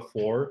girls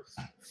before,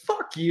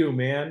 fuck you,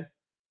 man.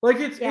 Like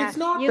Yeah, it's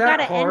not you that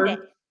gotta end it.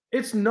 hard.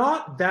 It's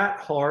not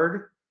that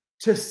hard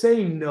to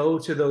say no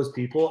to those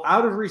people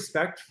out of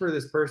respect for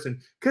this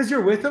person because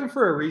you're with them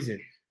for a reason.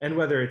 And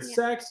whether it's Yeah,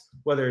 sex,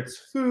 whether it's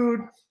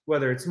food,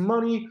 whether it's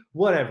money,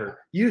 whatever,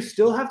 you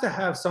still have to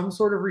have some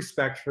sort of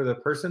respect for the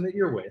person that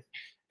you're with.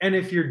 And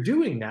if you're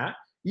doing that,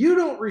 you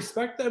don't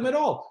respect them at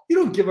all. You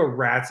don't give a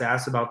rat's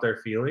ass about their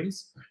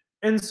feelings.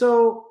 And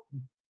so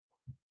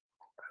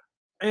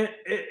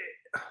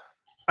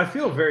I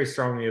feel very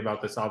strongly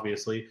about this,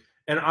 obviously.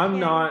 And I'm yeah, me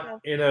not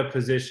too. in a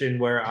position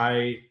where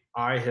I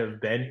have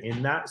been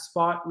in that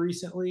spot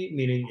recently,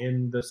 meaning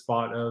in the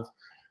spot of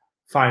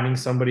finding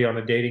somebody on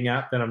a dating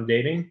app that I'm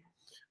dating.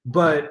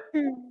 But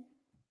Hmm.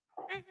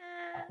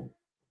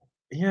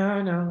 yeah,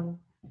 I know.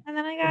 And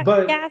then I got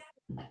But gas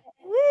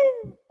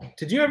woo!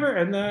 did you ever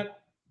end that?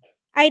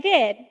 I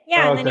did,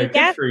 yeah, Oh, and then okay, he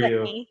good for gaslit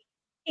you. me.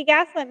 He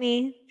gaslit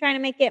me, trying to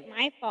make it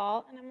my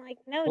fault, and I'm like,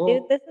 "No, dude,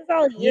 Well, this is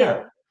all yeah.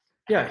 you."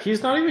 Yeah,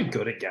 he's not even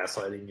good at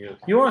gaslighting you.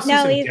 You want to see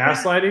No, some he's not.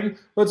 gaslighting?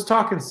 Let's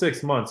talk in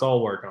 6 months.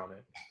 I'll work on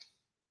it.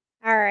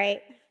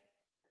 Alright.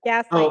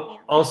 Gaslight me Oh, on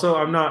this also,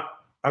 one.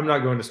 I'm not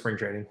going to spring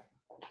training.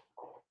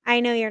 I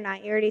know you're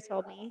not, you already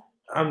told me.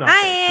 I'm not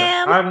I paying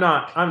that.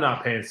 am! I'm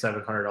not paying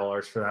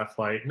 $700 for that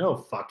flight. No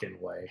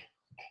fucking way.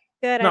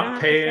 Good, I don't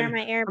have to share my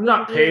I'm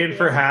not Airbnb with paying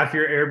for you. half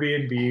your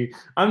Airbnb.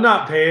 I'm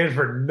not paying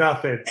for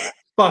nothing.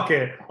 Fuck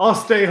it. I'll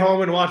stay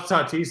home and watch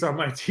Tatis on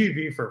my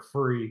TV for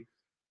free.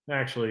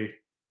 Actually,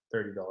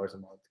 $30 a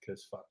month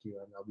because fuck you,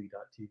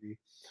 MLB.TV.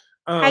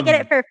 I get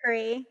it for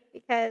free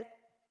because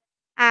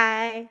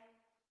I,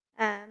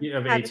 You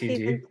have have a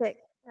season AT&T.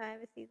 I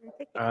have a season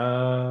ticket.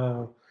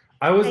 Uh,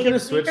 I was I get gonna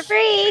to see for switch.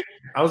 free!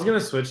 I was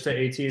gonna switch to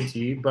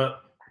AT&T,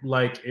 but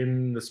like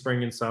in the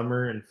spring and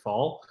summer and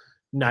fall,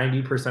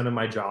 90% of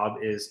my job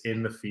is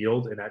in the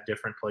field and at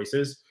different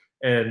places.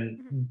 And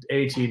Mhm.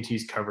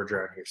 AT&T's coverage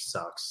around here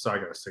sucks, so I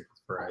gotta stick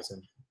with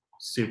Verizon.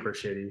 Super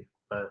shitty,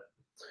 but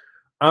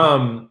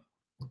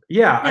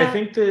yeah, I Now,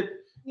 think that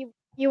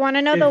you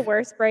wanna know the if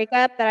worst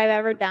breakup that I've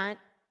ever done?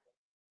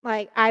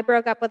 Like, I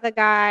broke up with a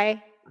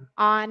guy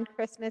on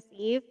Christmas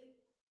Eve.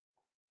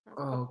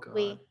 oh god,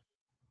 We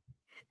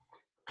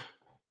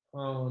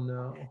oh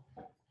no,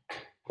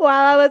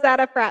 while I was at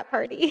a frat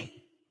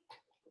party.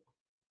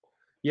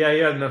 yeah,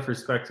 you had enough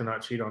respect to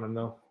not cheat on him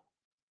though.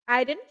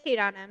 I didn't cheat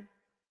on him.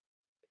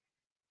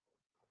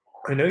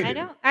 I know you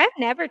didn't. I've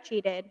never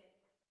cheated.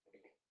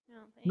 I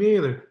don't think. Me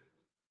either.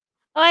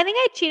 Oh, I think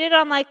I cheated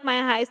on, like,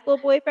 my high school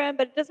boyfriend,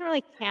 but it doesn't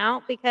really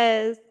count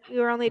because we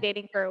were only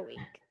dating for a week.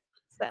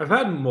 I've So,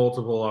 had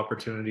multiple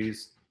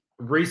opportunities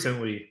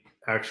recently,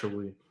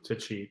 actually, to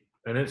cheat,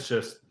 and it's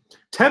just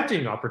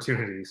tempting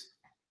opportunities.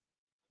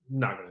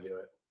 Not gonna do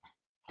it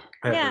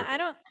yeah, ever, I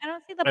don't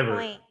see the ever.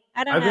 point.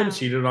 I don't I've been know.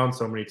 cheated on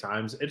so many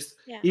times. It's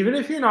Yeah. even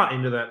if you're not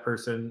into that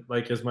person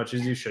like as much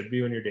as you should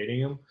be when you're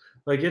dating them,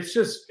 Like,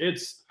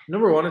 it's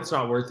number one, it's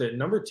not worth it.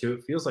 Number two,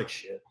 it feels like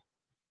shit.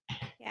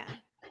 Yeah.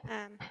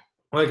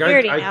 Like, You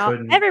already I know.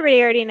 couldn't.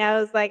 Everybody already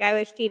knows, like, I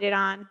was cheated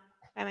on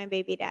by my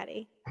baby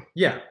daddy.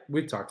 Yeah,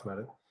 we've talked about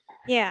it.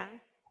 Yeah.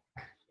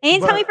 And he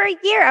didn't tell me for a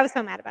year. I was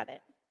so mad about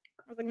it.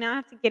 I was like, now I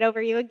have to get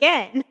over you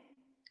again.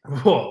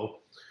 Whoa.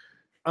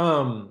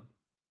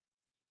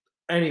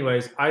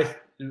 Anyways,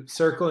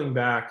 circling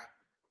back,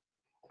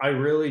 I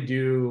really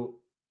do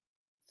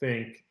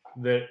think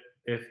that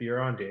if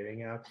you're on dating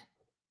apps,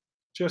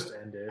 just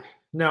end it.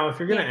 Now, if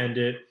you're going to end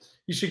it,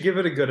 you should give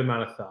it a good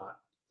amount of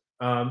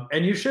thought.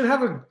 And you should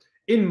have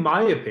in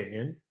my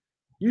opinion,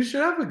 you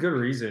should have a good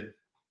reason.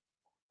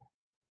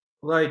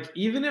 Like,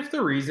 even if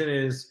the reason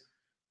is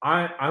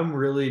I'm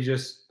really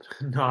just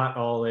not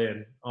all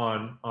in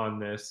on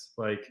this,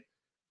 like,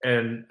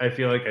 and I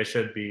feel like I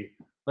should be.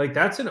 Like,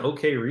 that's an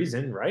okay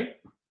reason, right?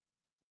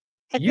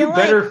 I You feel like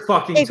better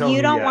fucking tell me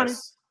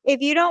yes.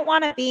 if you don't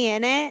wanna be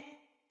in it,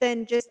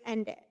 then just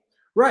end it.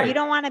 If you Right.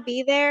 don't wanna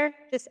be there,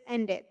 just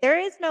end it.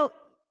 There's no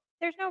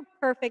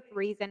perfect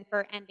reason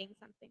for ending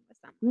something with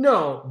someone.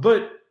 No,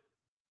 but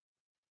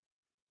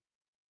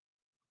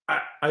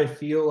I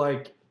feel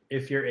like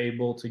if you're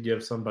able to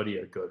give somebody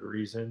a good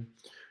reason.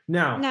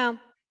 Now, No.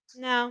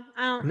 No,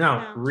 I don't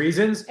now know.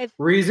 reasons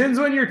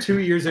when you're 2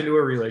 years into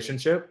a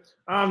relationship,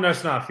 I'm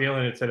just not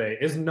feeling it today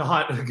is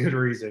not a good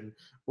reason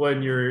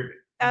when you're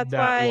That's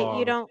that why long.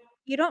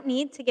 you don't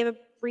need to give a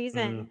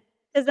reason, Mm.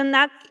 because then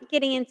that's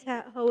getting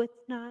into, "Oh, it's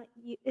not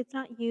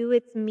you,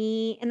 it's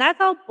me," and that's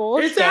all It's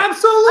bullshit. Of course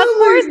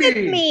absolutely it's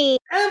me. me.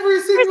 Of Every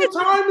course single it's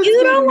me. time it's been me.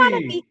 You don't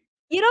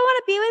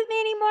wanna be with me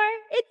anymore?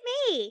 It's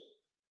me.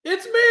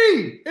 It's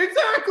me. Freaking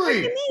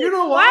Exactly. me. You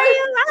know Why are why?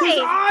 you Because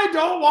lying? I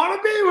don't want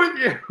to be with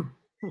you.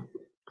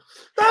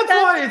 That's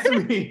That's why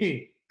it's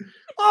me.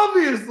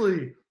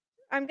 Obviously.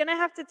 I'm gonna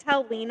have to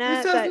tell This Lena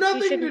has that she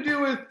nothing to shouldn't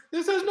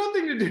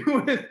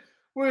do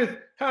with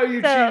how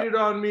you so cheated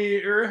on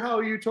me or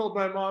how you told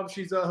my mom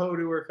she's a hoe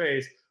to her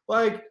face.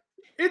 Like,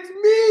 it's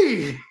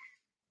me.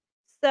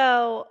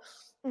 So,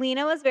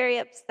 Lena was very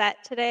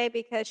upset today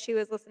because she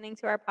was listening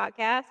to our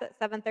podcast at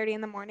 7:30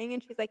 in the morning,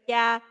 and she's like,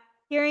 "Yeah,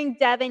 hearing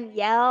Devin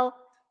yell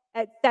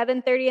at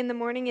 7:30 in the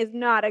morning is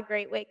not a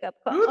great wake-up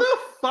Who call." the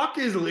fuck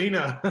is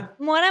Lena?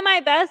 One of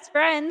my best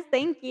friends,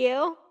 thank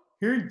you.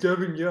 Hearing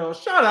Devin yell,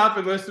 shut up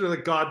and listen to the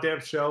goddamn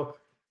show.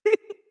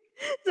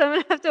 So I'm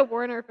gonna have to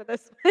warn her for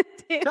this one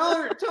too. Tell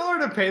her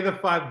to pay the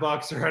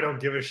 $5 or I don't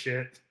give a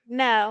shit.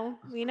 No,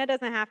 Lena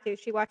doesn't have to.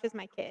 She watches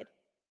my kid.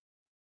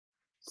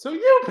 So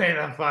you pay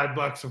that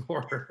 $5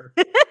 for her.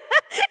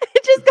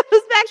 It just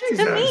goes back to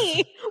Jesus.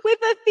 me with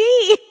a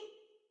fee.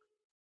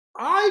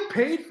 I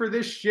paid for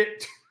this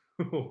shit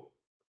too.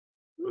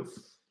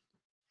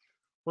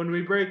 When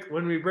we break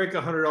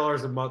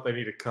 $100 a month, I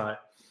need a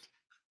cut.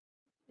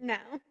 No.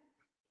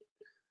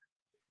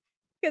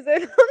 Because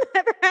it'll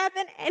never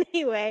happen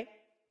anyway.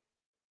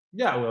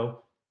 Yeah, it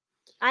will.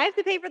 I have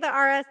to pay for the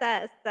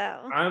RSS,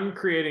 though. I'm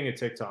creating a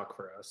TikTok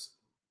for us.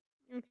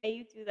 Okay,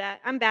 you do that.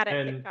 I'm bad at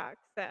And TikTok,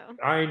 so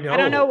I know. I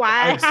don't know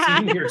why. I've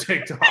seen your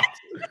TikToks.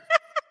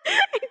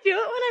 I do it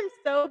when I'm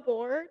so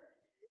bored,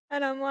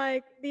 and I'm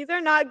like, "These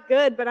are not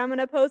good, but I'm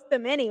gonna post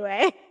them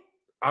anyway."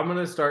 I'm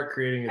gonna start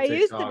creating a I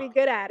used to be TikTok.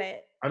 good at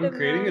it. I'm And now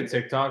creating a I'm just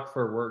TikTok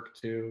for work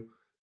too,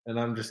 and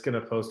I'm just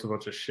gonna post a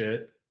bunch of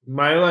shit.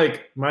 My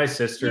You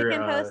sister.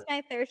 can post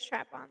my thirst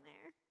trap on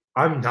there.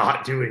 I'm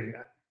not doing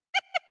that.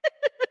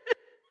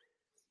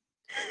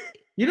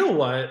 You know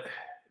what?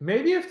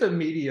 Maybe if the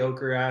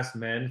mediocre ass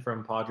men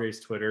from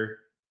Padres Twitter,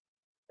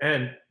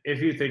 and if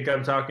you think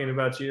I'm talking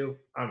about you,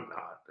 I'm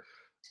not.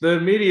 The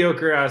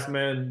mediocre ass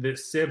men that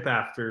simp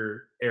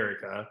after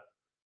Erica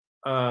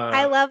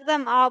I love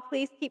them all.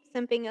 Please keep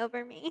simping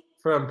over me.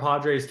 from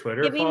Padres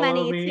Twitter Give me follow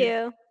money me.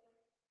 too.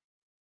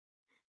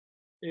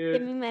 Give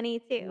Dude, me money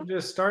too.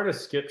 just start a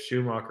Skip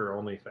Schumacher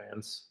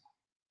OnlyFans.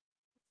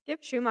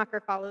 Skip Schumacher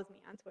follows me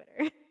on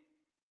Twitter.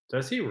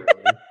 Does he really?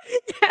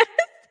 Yes.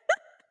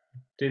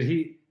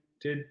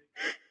 Did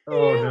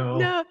oh no.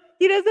 No,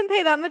 he doesn't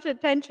pay that much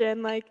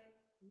attention. Like,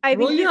 I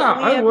Well, think yeah,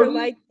 I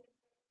wouldn't.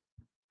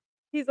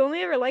 he's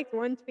only ever liked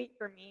one tweet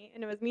from me,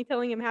 and it was me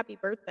telling him happy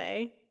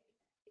birthday.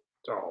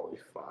 Holy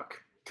fuck.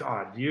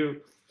 God,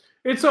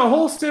 it's a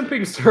whole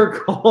simping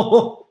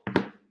circle.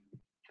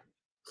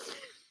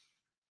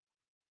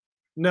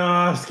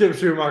 No, Skip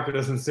Schumacher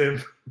doesn't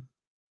simp.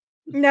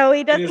 No,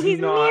 he It doesn't. is He's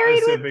not a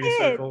married with simping kids.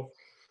 circle.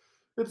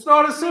 It's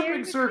not a He's married simping with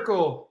kids.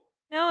 circle.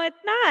 No, it's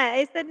not.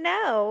 I said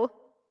no.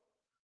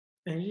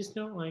 I just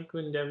don't like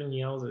when Devin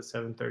yells at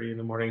 7:30 in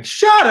the morning.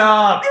 Shut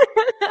up!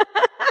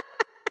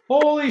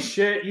 Holy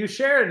shit! You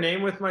share a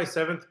name with my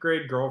 7th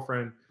grade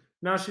girlfriend.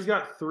 Now she's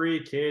got 3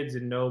 kids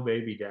and no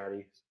baby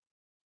daddies.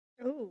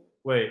 Ooh.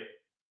 Wait,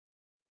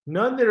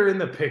 none that are in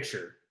the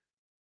picture.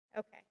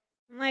 Okay.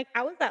 I'm like,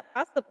 how is that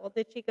possible?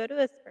 Did she go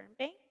to a sperm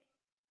bank?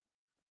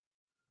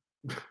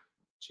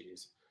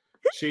 Jeez.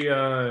 She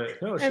no,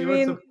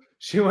 I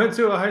she went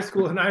to a high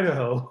school in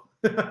Idaho.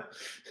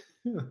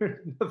 There's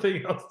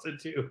nothing else to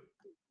do.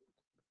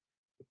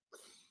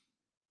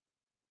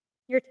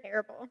 You're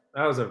terrible.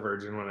 I was a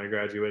virgin when I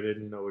graduated,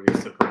 and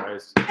nobody's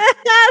surprised.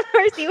 Of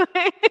course you were.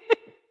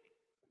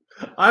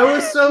 I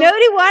was so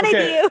Nobody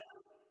wanted you.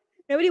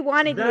 Nobody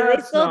wanted you.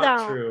 They still don't. That's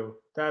not true.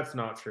 That's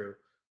not true.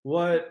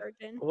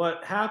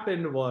 What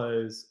happened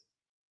was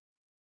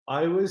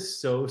I was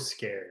so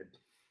scared.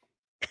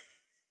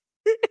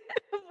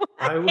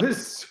 I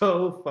was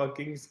so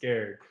fucking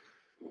scared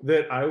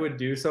that I would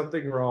do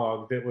something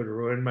wrong that would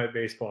ruin my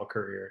baseball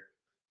career.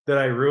 That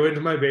I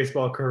ruined my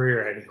baseball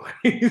career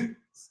anyway.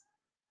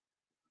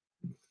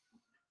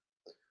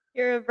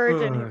 You're a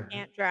virgin who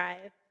can't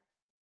drive.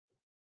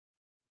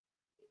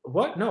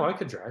 What? No, I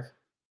could drive.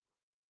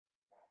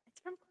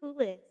 It's from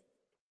Clueless.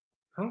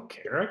 I don't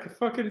care. I could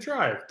fucking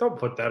drive. Don't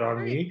put that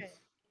on me.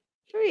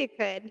 Sure you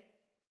could.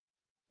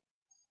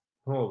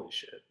 Holy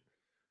shit.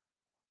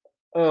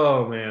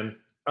 Oh man.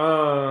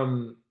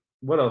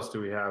 What else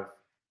do we have?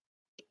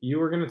 You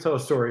were gonna tell a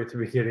story at the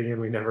beginning and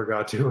we never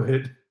got to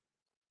it.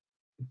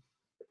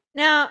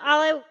 No,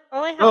 all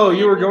I have. Oh,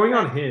 you were going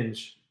on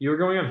Hinge. You were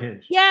going on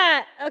Hinge.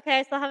 Yeah. Okay.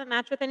 I still haven't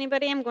matched with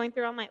anybody. I'm going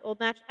through all my old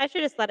match. I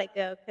should just let it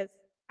go because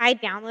I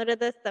downloaded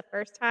this the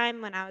first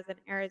time when I was in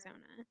Arizona.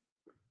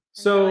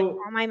 So like,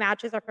 all my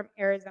matches are from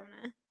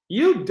Arizona.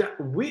 You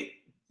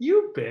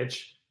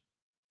bitch.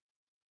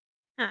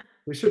 Huh.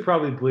 We should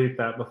probably bleep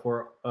that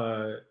before.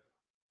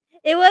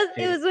 It was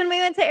when we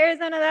went to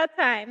Arizona that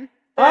time.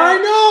 I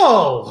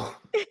know.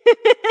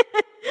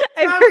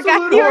 I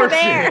forgot you were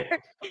there.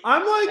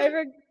 I'm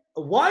like,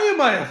 why am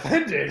I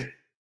offended?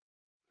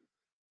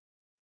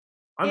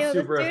 I'm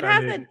super offended. This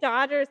dude has a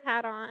Dodgers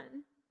hat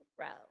on,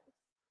 bro.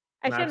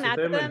 I should match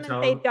with him and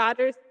say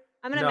Dodgers.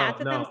 I'm gonna match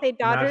with him, say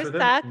Dodgers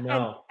suck,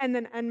 and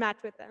then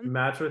unmatch with him.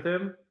 Match with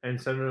him and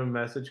send him a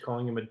message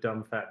calling him a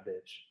dumb fat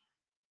bitch.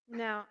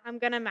 No, I'm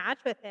gonna match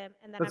with him,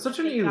 and then that's such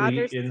an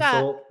elite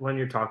insult when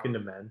you're talking to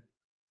men.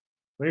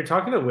 When you're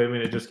talking to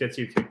women, it just gets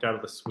you kicked out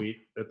of the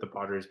suite at the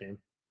Padres game.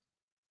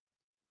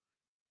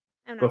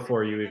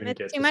 Before you even get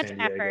to San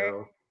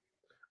Diego.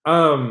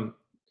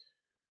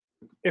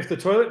 If the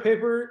toilet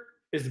paper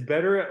is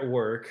better at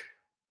work,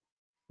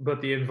 but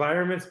the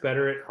environment's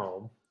better at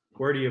home,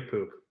 where do you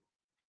poop?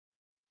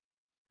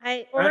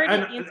 I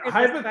already answered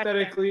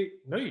hypothetically,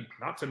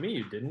 not to me,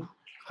 you didn't.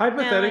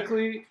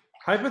 Hypothetically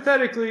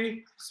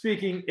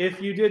speaking,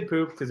 if you did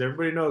poop, because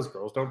everybody knows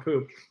girls don't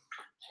poop.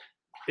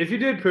 If you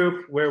did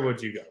poop, where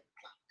would you go?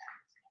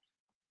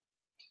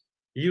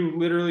 You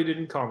literally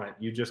didn't comment.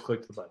 You just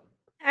clicked the button.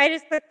 I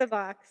just clicked the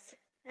box,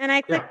 and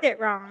I clicked it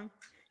wrong.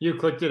 You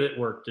clicked it at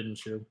work,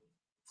 didn't you?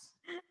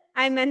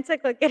 I meant to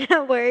click it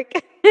at work.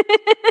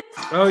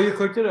 Oh, you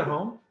clicked it at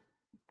home?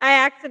 I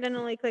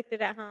accidentally clicked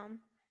it at home.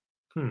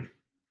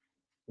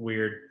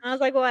 Weird. I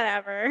was like,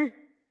 whatever.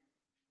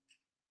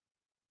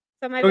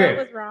 So my vote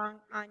was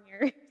wrong on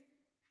yours.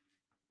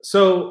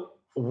 So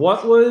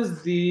what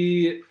was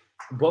the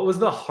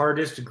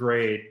hardest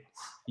grade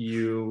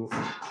you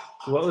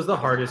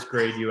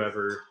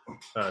ever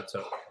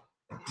took?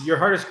 Your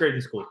hardest grade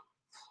in school.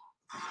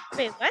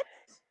 Wait, what?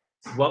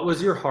 What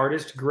was your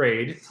hardest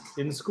grade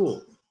in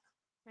school?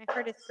 My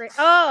hardest grade.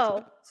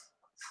 Oh.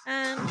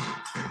 My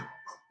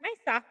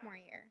sophomore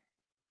year.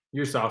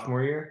 Your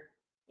sophomore year?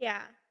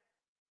 Yeah.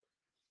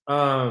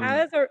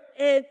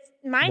 It's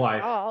my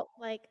fault.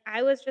 Like,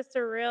 I was just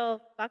a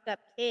real fuck up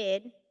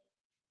kid.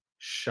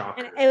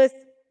 Shocker. And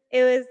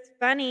it was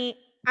funny.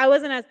 I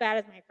wasn't as bad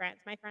as my friends.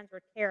 My friends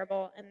were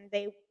terrible, and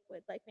they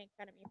would like make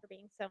fun of me for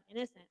being so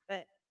innocent.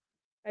 But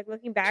like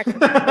looking back, it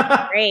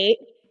was great.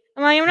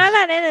 I'm like, I'm not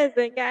that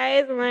innocent,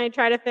 guys. And then I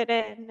try to fit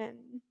in, and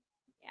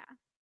yeah.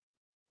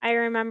 I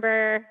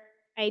remember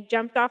I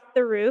jumped off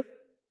the roof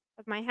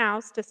of my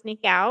house to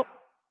sneak out.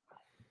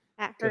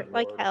 That hurt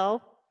like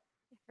hell.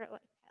 It hurt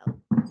like hell.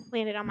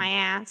 Landed on my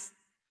ass.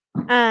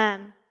 I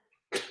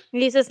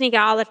used to sneak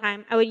out all the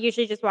time. I would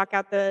usually just walk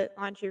out the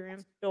laundry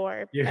room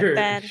door. Your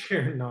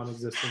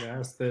non-existent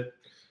ass that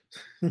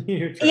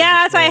yeah,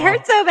 that's why it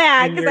hurt so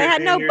bad because I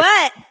had no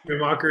butt. Your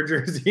Mocker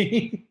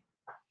jersey.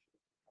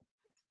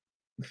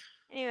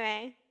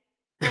 Anyway,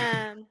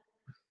 that's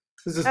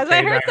why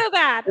it hurt so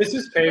bad. This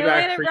is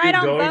payback for you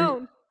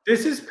going.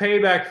 This is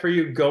payback for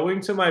you going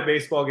to my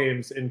baseball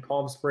games in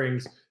Palm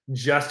Springs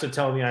just to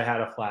tell me I had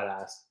a flat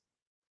ass.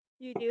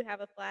 You do have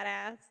a flat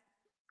ass.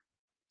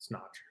 It's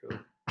not true.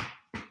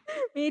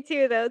 Me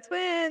too, though.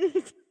 Twins.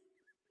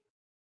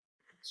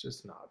 It's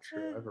just not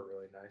true. I have a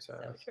really nice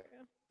ass. So true.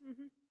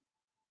 Mm-hmm.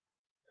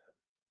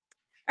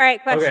 All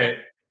right, question. Okay.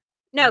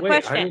 No,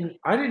 question.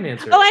 I didn't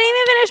answer. Oh, I didn't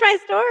even finish my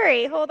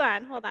story. Hold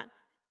on.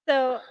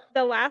 So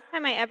the last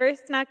time I ever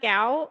snuck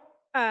out,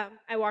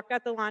 I walked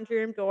out the laundry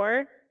room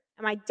door,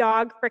 and my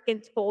dog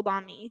freaking told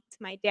on me to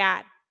my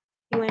dad.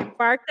 He went and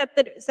barked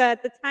so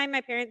at the time,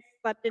 my parents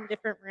slept in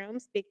different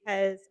rooms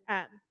because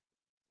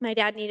my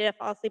dad needed to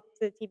fall asleep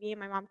to the TV, and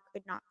my mom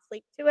could not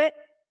sleep to it.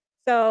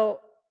 So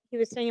he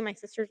was staying in my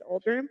sister's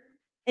old room,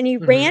 and he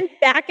ran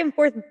back and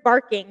forth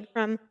barking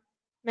from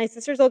my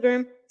sister's old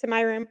room to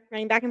my room,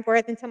 running back and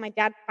forth until my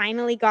dad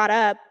finally got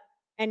up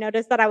and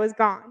noticed that I was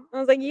gone. I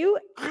was like, you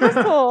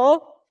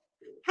asshole.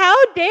 How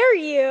dare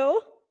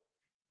you?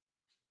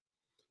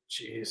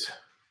 Jeez.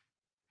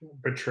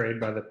 Betrayed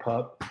by the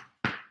pup.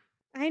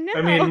 I know.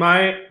 I mean,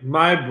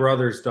 my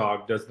brother's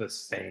dog does the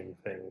same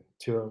thing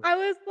to him. I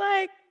was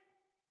like,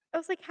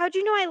 "How'd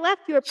you know I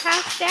left? You were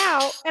passed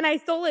out." And I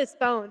stole his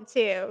phone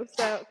too,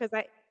 so 'cause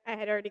I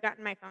had already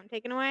gotten my phone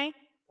taken away.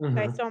 So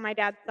I Mhm. stole my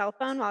dad's cell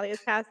phone while he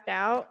was passed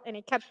out, and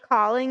he kept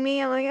calling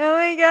me. I'm like, "Oh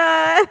my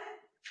god."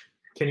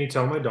 Can you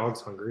tell my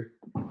dog's hungry?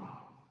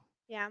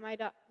 Yeah, my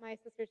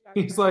sister's dogs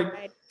He's are like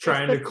outside. They're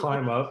trying to supposed to be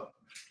climb eating.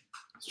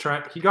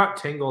 up. He got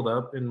tangled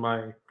up in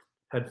my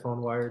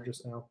headphone wire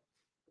just now,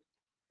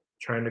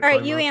 trying to Alright,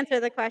 climb you up. answer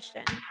the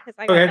question, 'cause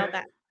I got Okay. yelled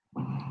at.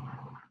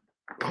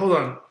 Hold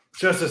on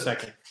just a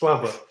second.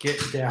 Bubba, get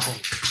down.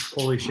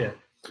 Holy shit.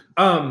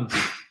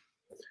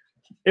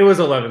 It was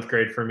 11th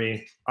grade for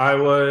me. I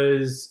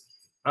was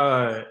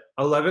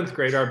 11th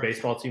grade. Our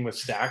baseball team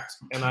was stacked,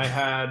 and I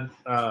had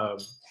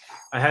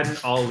an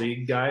all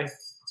league guy.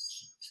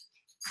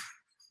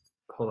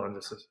 Hold on,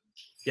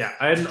 I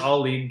had an all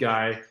league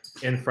guy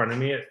in front of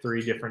me at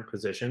 3 different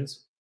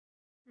positions,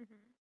 Mhm.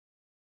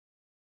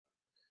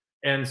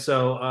 and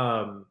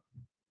so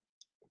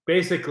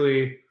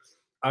basically,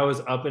 I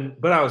was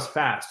but I was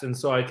fast, and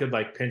so I could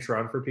like pinch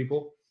run for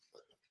people.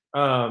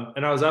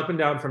 And I was up and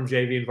down from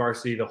JV and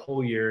varsity the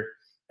whole year,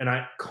 and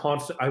I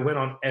went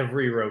on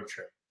every road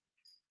trip.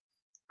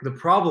 The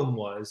problem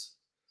was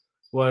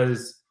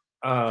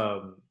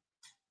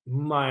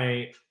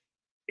my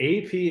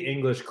AP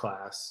English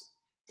class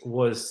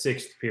was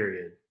 6th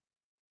period,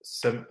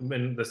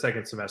 in the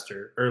second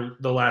semester or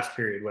the last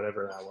period,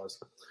 whatever that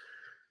was.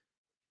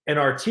 And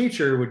our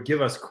teacher would give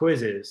us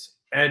quizzes,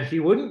 and he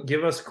wouldn't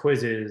give us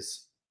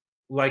quizzes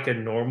like a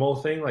normal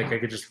thing, like I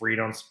could just read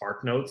on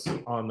Spark Notes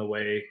on the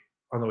way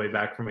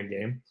back from a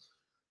game.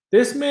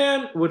 This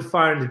man would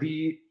find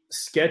the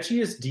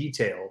sketchiest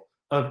detail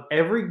of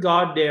every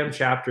goddamn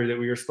chapter that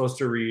we were supposed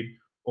to read,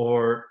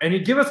 and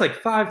he'd give us like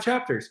 5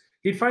 chapters.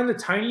 He'd find the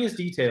tiniest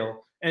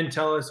detail and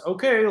tell us,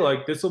 okay,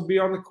 like this will be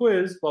on the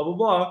quiz, blah blah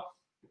blah,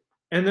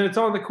 and then it's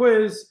on the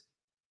quiz,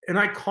 and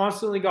I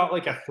constantly got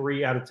like a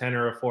 3 out of 10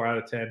 or a 4 out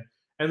of 10,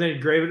 and then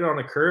he'd grade it on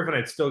a curve, and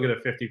I'd still get a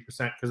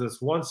 50% because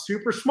this one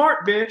super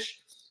smart bitch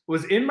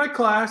was in my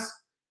class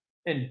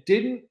and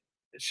didn't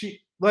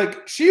she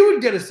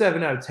would get a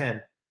 7 out of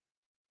 10,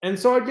 and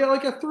so I'd get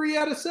like a 3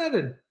 out of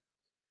 7.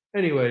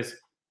 Anyways,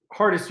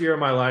 hardest year of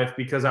my life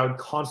because I would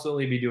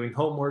constantly be doing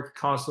homework,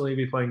 constantly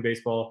be playing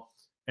baseball,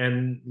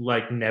 and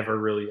like never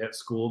really at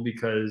school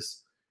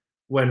because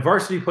when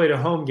varsity played a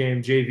home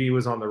game, JV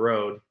was on the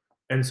road.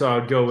 And so I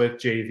would go with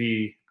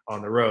JV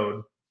on the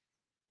road.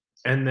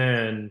 And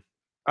then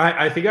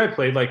I think I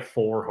played like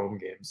 4 home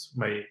games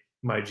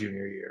my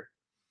junior year.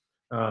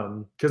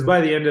 Because by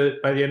the end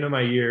of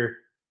my year,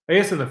 I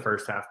guess in the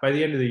first half, by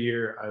the end of the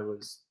year, I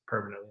was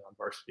permanently on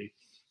varsity.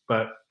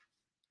 But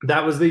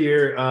that was the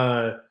year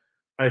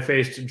I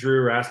faced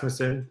Drew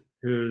Rasmussen,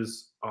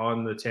 who's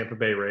on the Tampa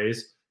Bay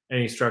Rays, and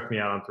he struck me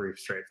out on 3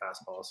 straight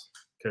fastballs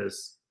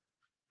because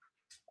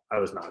I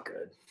was not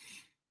good.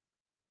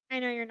 I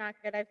know you're not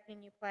good. I've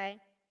seen you play.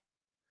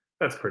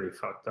 That's pretty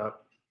fucked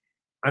up.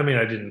 I mean,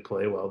 I didn't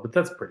play well, but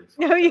that's pretty fucked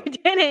No, you up.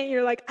 didn't.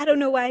 You're like, "I don't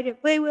know why I didn't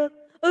play well.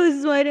 Oh, this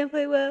is why I didn't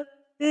play well."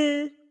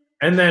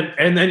 And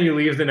then you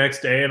leave the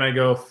next day, and I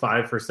go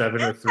 5 for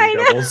 7 with 3 I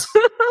doubles.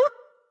 know.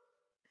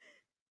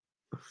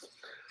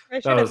 I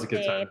That should have was a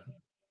good stayed. time.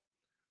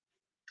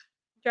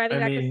 Driving I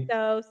back was mean,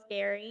 so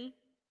scary.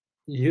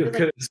 It you was like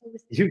could it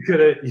was you so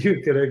could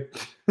you could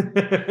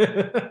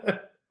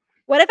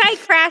What if I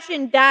crashed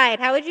and died?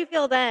 How would you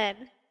feel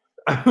then?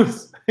 I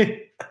was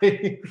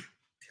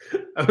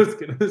I was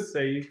gonna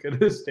say you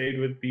could have stayed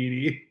with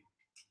Beatty.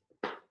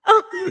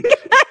 Oh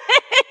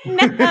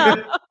my god,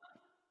 no.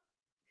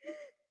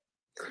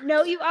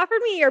 No, you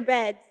offered me your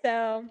bed,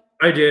 so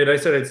I did. I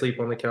said I'd sleep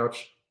on the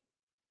couch.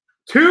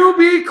 To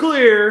be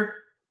clear,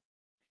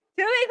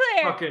 to be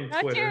clear, fucking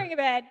not Twitter. sharing a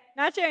bed.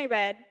 Not sharing a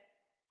bed.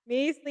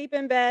 Me sleep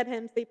in bed,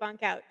 him sleep on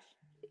couch.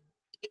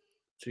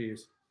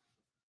 Jeez.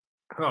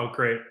 Oh,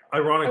 great. I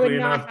would Ironically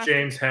not enough, have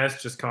James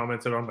Hess just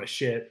commented on my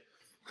shit.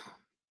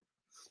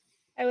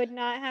 I would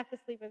not have to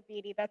sleep with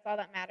Beatty. That's all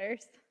that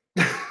matters.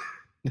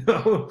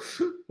 No,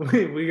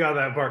 we got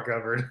that part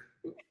covered.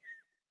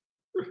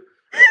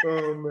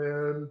 Oh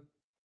man.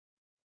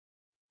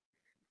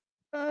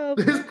 Oh,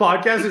 This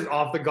podcast is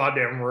off the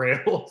goddamn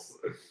rails.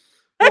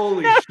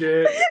 Holy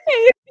shit.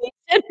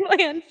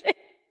 plan shit.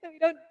 So we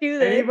don't do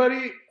this.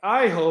 Anybody?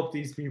 I hope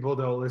these people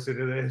don't listen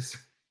to this.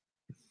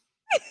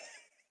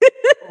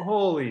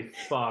 Holy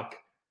fuck.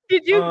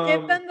 Did you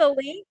give them the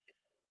link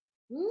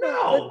to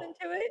No. listen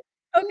to it?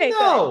 Okay,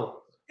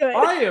 No. good.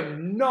 I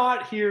am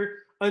not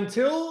here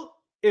until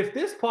if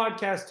this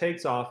podcast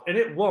takes off, and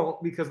it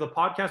won't because the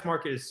podcast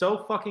market is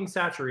so fucking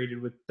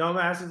saturated with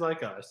dumbasses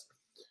like us.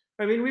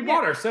 I mean, we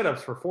bought our setups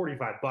for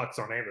 $45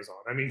 on Amazon.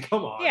 I mean,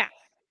 come on. Yeah.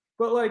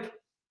 But like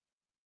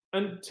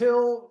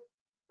until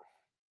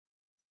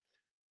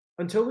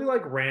we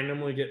like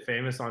randomly get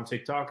famous on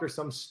TikTok or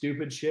some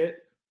stupid shit,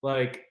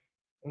 like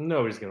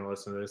nobody's gonna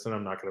listen to this, and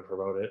I'm not gonna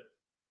promote it.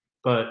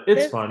 But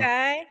it's fun.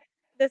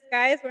 This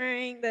guy is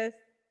wearing this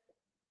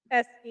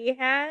Pesky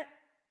hat.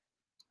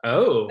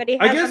 Oh, but he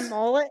I has a guess.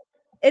 mullet.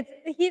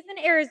 He's in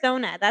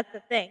Arizona. That's the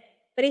thing.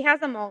 But he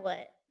has a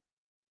mullet.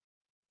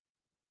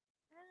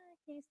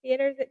 Can you see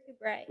it, or is it too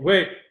bright?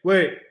 Wait.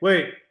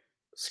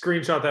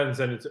 Screenshot that and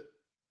send it to.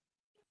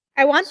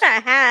 I want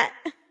that hat.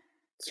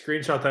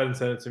 Screenshot that and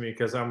send it to me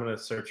because I'm gonna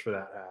search for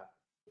that hat.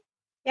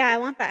 Yeah, I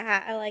want that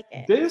hat. I like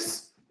it.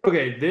 This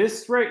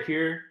right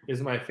here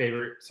is my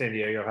favorite San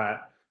Diego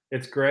hat.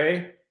 It's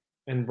gray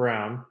and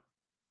brown.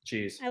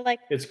 Jeez.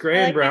 It's gray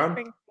and brown.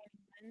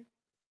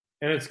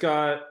 And it's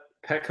got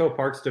Petco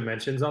Parks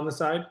dimensions on the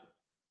side.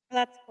 Oh,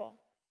 that's cool.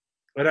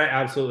 And I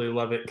absolutely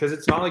love it because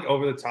it's not like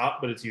over the top,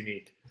 but it's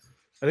unique.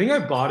 I think I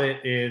bought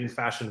it in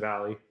Fashion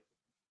Valley,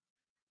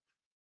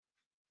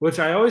 which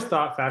I always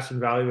thought Fashion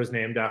Valley was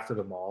named after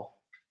the mall.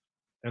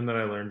 And then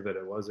I learned that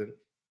it wasn't.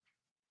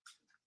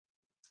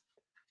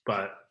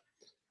 But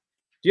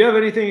do you have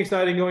anything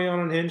exciting going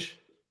on Hinge?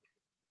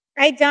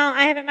 I don't.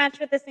 I haven't matched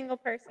with a single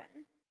person.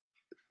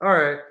 All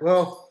right.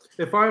 Well,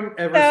 if I'm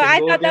ever single I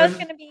thought again, that was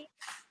gonna be.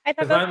 I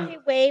thought that was gonna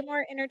be way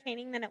more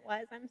entertaining than it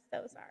was. I'm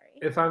so sorry.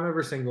 If I'm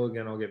ever single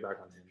again, I'll get back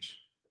on Hinge.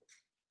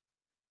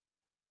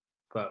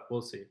 But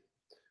we'll see.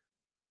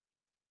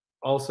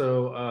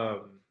 Also,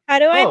 how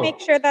do I make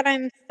sure that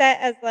I'm set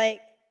as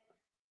like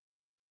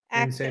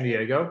active? In San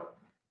Diego?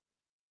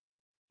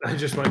 I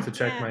just went to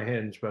check my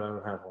Hinge, but I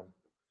don't have one.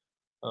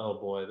 Oh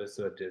boy, this is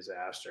a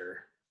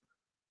disaster.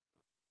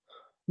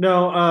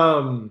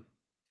 No,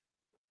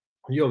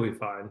 you'll be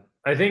fine.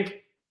 I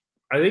think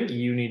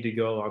you need to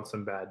go on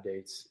some bad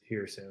dates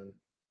here soon.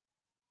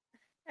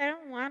 I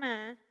don't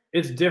wanna.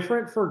 It's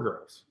different for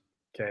girls.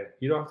 Okay,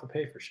 you don't have to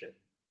pay for shit.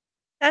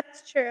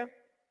 That's true.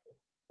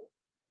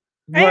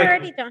 I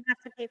already don't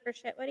have to pay for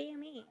shit. What do you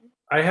mean?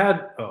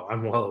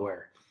 I'm well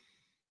aware.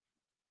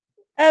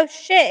 Oh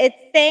shit! It's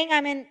saying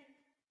I'm in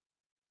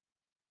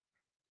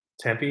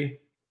Tempe.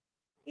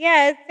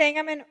 Yeah, it's saying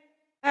I'm in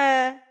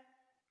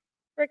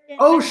freaking.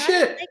 Oh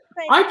shit!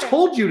 I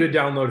told you to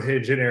download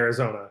Hinge in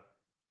Arizona.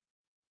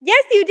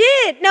 Yes, you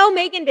did. No,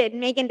 Megan did.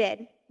 Megan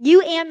did.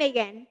 You and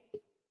Megan.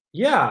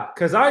 Yeah,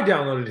 because I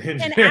downloaded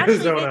Hinge in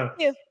Arizona.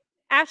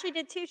 Ashley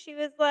did too. She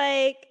was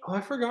like, "Oh,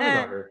 I forgot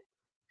about her."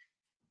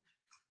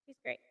 She's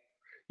great.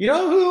 You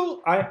know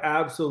who I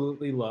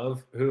absolutely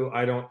love? Who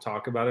I don't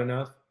talk about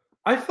enough?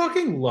 I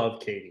fucking love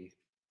Katie.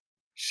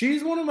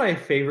 She's one of my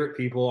favorite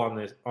people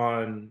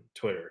on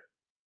Twitter.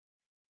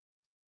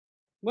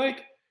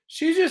 Like,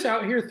 she's just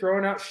out here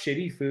throwing out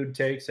shitty food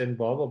takes and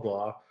blah blah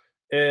blah,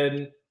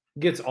 and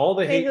gets all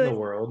the hate in the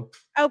world.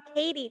 Oh,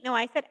 Katie. No,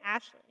 I said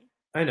Ashley.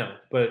 I know,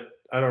 but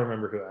I don't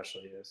remember who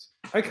Ashley is.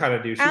 I kind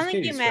of do. She's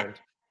Katie's friend.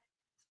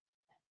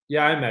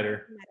 Yeah, I met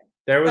her.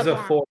 There was a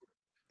fourth.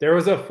 There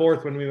was a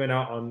fourth when we went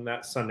out on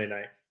that Sunday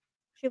night.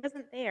 She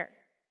wasn't there.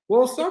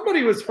 Well,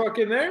 somebody was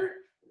fucking there.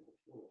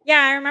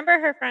 Yeah, I remember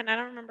her friend. I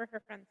don't remember her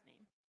friend's name.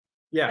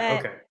 Yeah,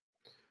 okay.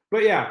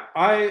 But yeah,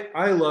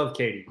 I love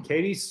Katie.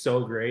 Katie's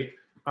so great.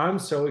 I'm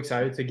so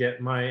excited to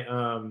get my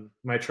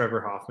my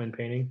Trevor Hoffman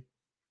painting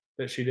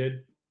that she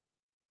did.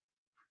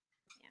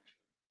 Yeah.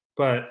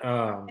 But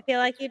I feel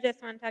like you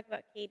just want to talk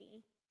about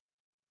Katie.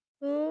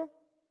 Who?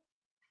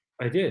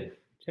 I did.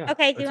 Yeah.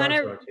 Okay, do you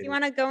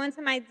want to go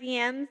into my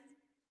DMs?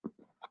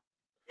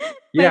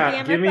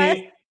 Yeah, give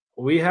me.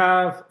 We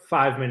have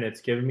 5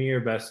 minutes. Give me your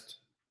best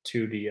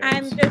 2 DMs.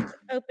 I'm just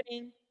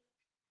opening.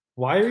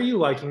 Why are you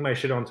liking my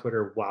shit on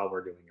Twitter while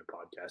we're doing a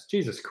podcast?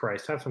 Jesus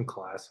Christ, have some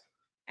class.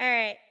 All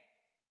right.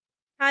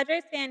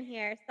 Padres fan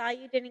here. Saw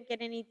you didn't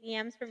get any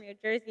DMs from your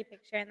jersey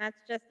picture, and that's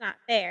just not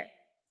fair.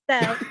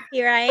 So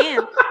here I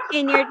am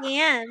in your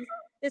DMs.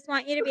 Just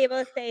want you to be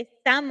able to say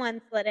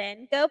someone slid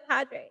in. Go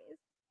Padres.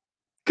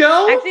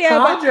 Go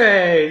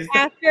Padres.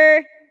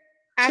 After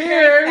I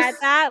said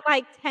that,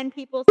 like 10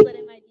 people slid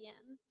in my DMs.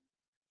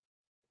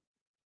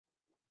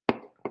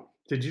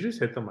 Did you just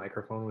hit the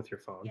microphone with your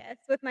phone? Yes,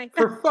 with my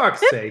phone. For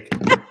fuck's sake.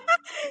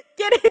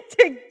 Get it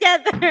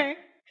together.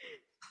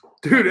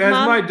 Dude,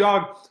 as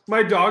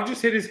my dog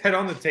just hit his head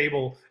on the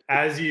table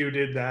as you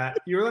did that.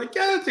 You were like,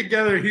 get it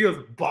together. He goes,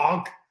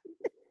 bonk.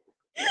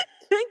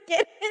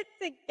 Get it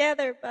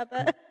together,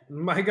 Bubba.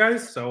 My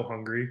guy's so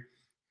hungry.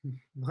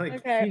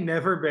 Like, He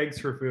never begs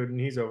for food, and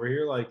he's over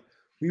here like,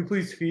 will you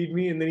please feed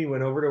me? And then he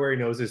went over to where he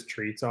knows his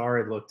treats are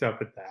and looked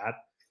up at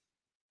that.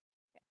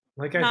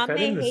 Like, I fed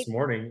him this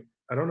morning.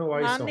 I don't know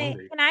why he's so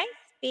hungry. Can I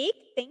speak?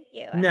 Thank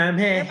you. About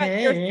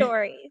your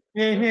stories.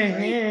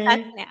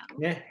 Now.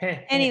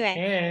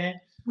 Anyway,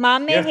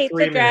 Mom may hate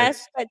the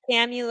dress, but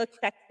damn, you look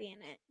sexy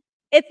in it.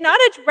 It's not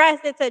a dress;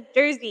 it's a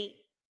jersey.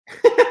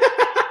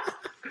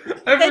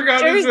 I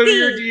forgot this was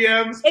your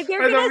DMs. If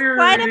you're gonna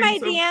slide in my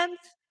DMs,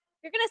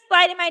 you're gonna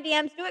slide in my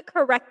DMs. Do it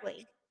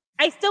correctly.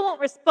 I still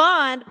won't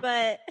respond,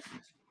 but.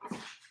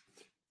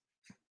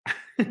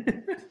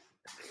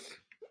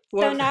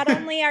 So not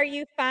only are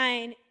you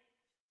fine,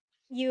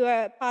 you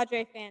a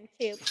Padre fan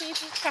too.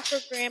 Please use proper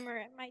grammar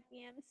in my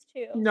DMs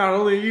too. Not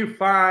only are you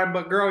fine,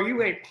 but girl,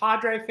 you a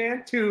Padre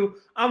fan too.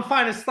 I'm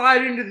fine to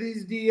slide into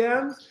these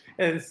DMs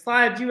and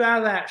slide you out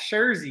of that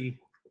jersey.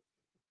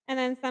 And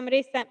then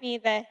somebody sent me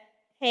the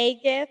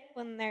Hey gif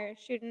when they're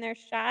shooting their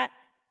shot?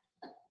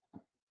 I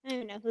don't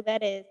even know who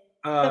that is.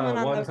 Someone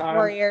on the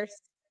Warriors.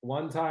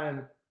 One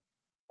time,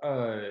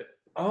 oh,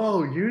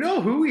 you know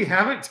who we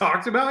haven't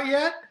talked about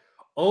yet?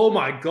 Oh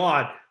my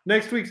God.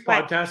 Next week's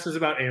podcast is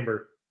about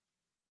Amber.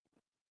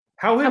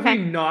 How have we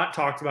not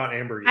talked about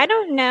Amber yet? I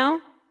don't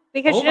know.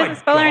 Because she doesn't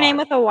spell her name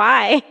with a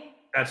Y.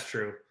 That's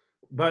true.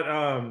 But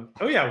oh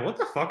yeah, what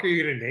the fuck are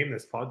you gonna name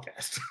this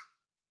podcast?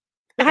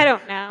 I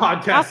don't know.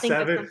 Podcast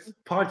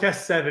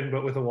 7,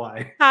 but with a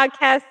Y.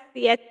 Podcast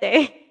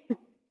 7.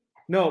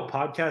 No,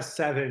 podcast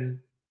 7,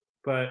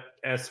 but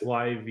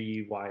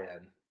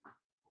SYVYN.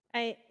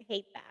 I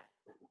hate that.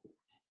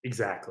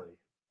 Exactly.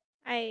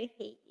 I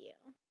hate you.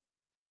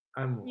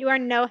 You are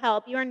no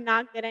help. You are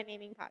not good at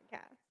naming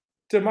podcasts.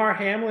 Damar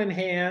Hamlin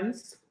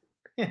hands.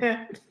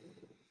 Yeah,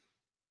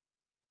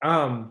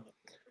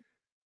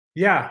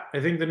 I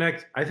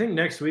think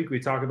next week we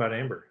talk about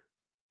Amber.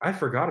 I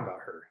forgot about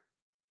her.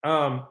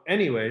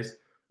 Anyways.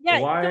 Yeah,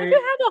 don't you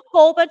have a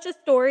whole bunch of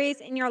stories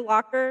in your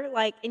locker,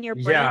 like in your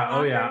brain locker?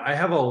 Oh yeah, I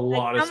have a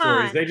lot of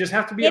stories. They just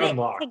have to be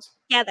unlocked.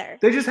 Together.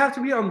 They just have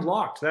to be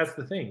unlocked. That's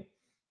the thing.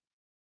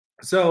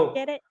 So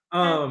get it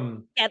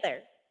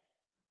together.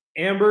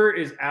 Amber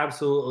is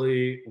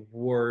absolutely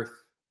worth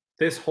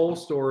this whole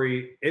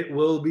story. It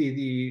will be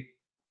the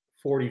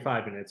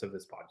 45 minutes of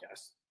this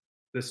podcast.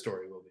 This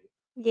story will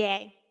be.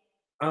 Yay.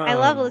 I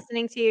love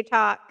listening to you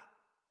talk.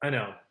 I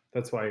know.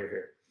 That's why you're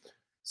here.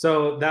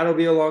 So that'll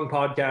be a long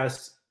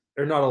podcast,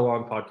 or not a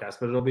long podcast,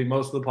 but it'll be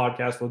most of the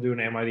podcast. We'll do an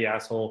Am I the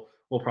Asshole?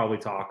 We'll probably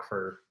talk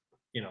for,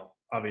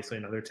 obviously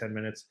another 10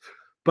 minutes.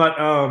 But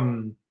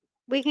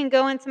we can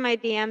go into my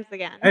DMs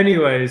again.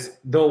 Anyways,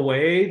 the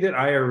way that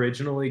I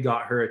originally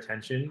got her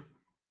attention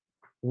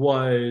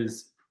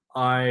was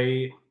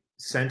I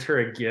sent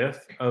her a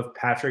GIF of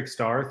Patrick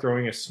Starr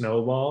throwing a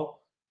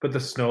snowball, but the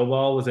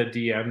snowball was a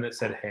DM that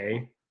said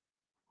 "Hey."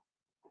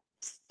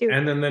 Stupid.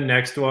 And then the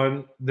next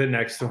one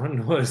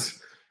was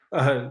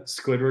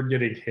Squidward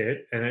getting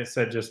hit, and it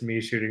said just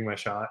me shooting my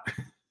shot.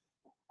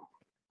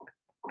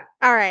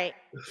 All right.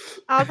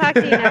 I'll talk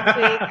to you next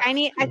week.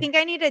 I think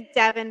I need a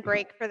Devin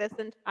break for this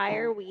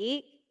entire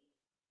week.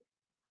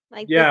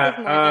 Like, this is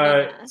more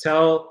than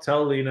enough.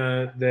 Tell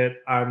Lena that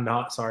I'm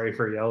not sorry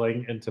for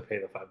yelling and to pay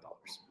the $5.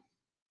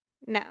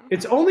 No.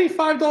 It's only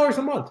 $5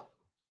 a month.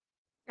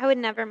 I would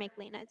never make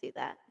Lena do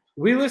that.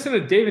 We listen to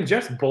Dave and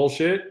Jeff's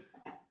bullshit.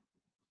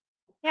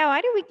 Yeah,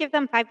 why do we give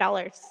them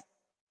 $5?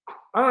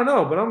 I don't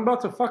know, but I'm about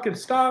to fucking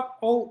stop.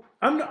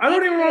 I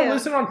don't even want to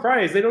listen on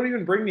Fridays. They don't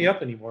even bring me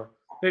up anymore.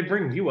 They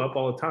bring you up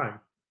all the time.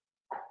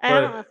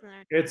 I don't listen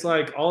there. It's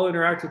like I'll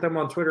interact with them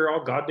on Twitter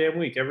all goddamn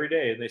week, every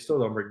day, and they still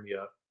don't bring me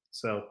up.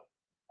 So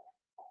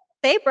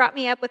they brought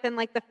me up within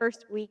like the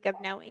first week of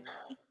knowing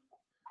me.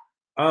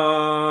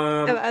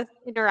 Of us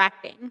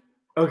interacting.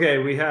 Okay,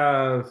 we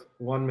have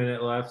 1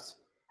 minute left.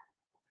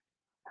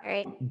 All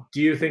right.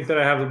 Do you think that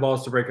I have the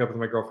balls to break up with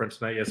my girlfriend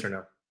tonight? Yes or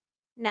no?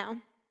 No.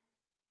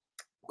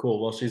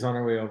 Cool. Well, she's on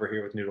her way over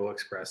here with Noodle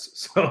Express.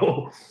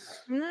 So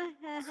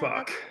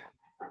fuck.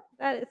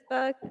 That is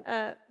fucked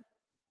up.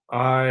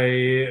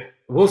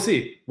 We'll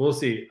see. We'll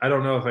see. I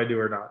don't know if I do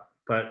or not,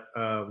 but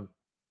I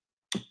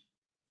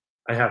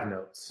have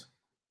notes.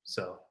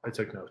 So I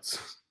took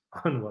notes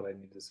on what I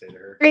need to say to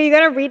her. Are you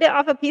gonna read it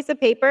off a piece of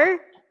paper?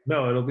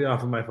 No, it'll be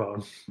off of my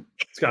phone.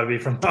 It's gotta be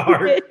from the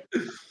heart.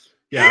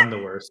 Yeah, I'm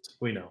the worst.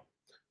 We know.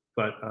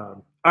 But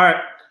all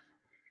right.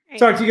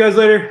 Talk to you guys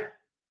later.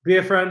 Be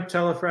a friend,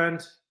 tell a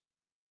friend.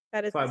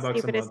 That is the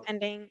stupidest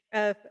ending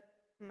of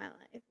my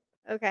life.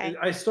 Okay.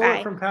 I stole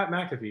it from Pat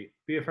McAfee.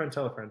 Be a friend,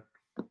 tell a friend.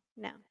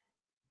 No.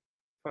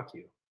 Fuck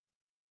you.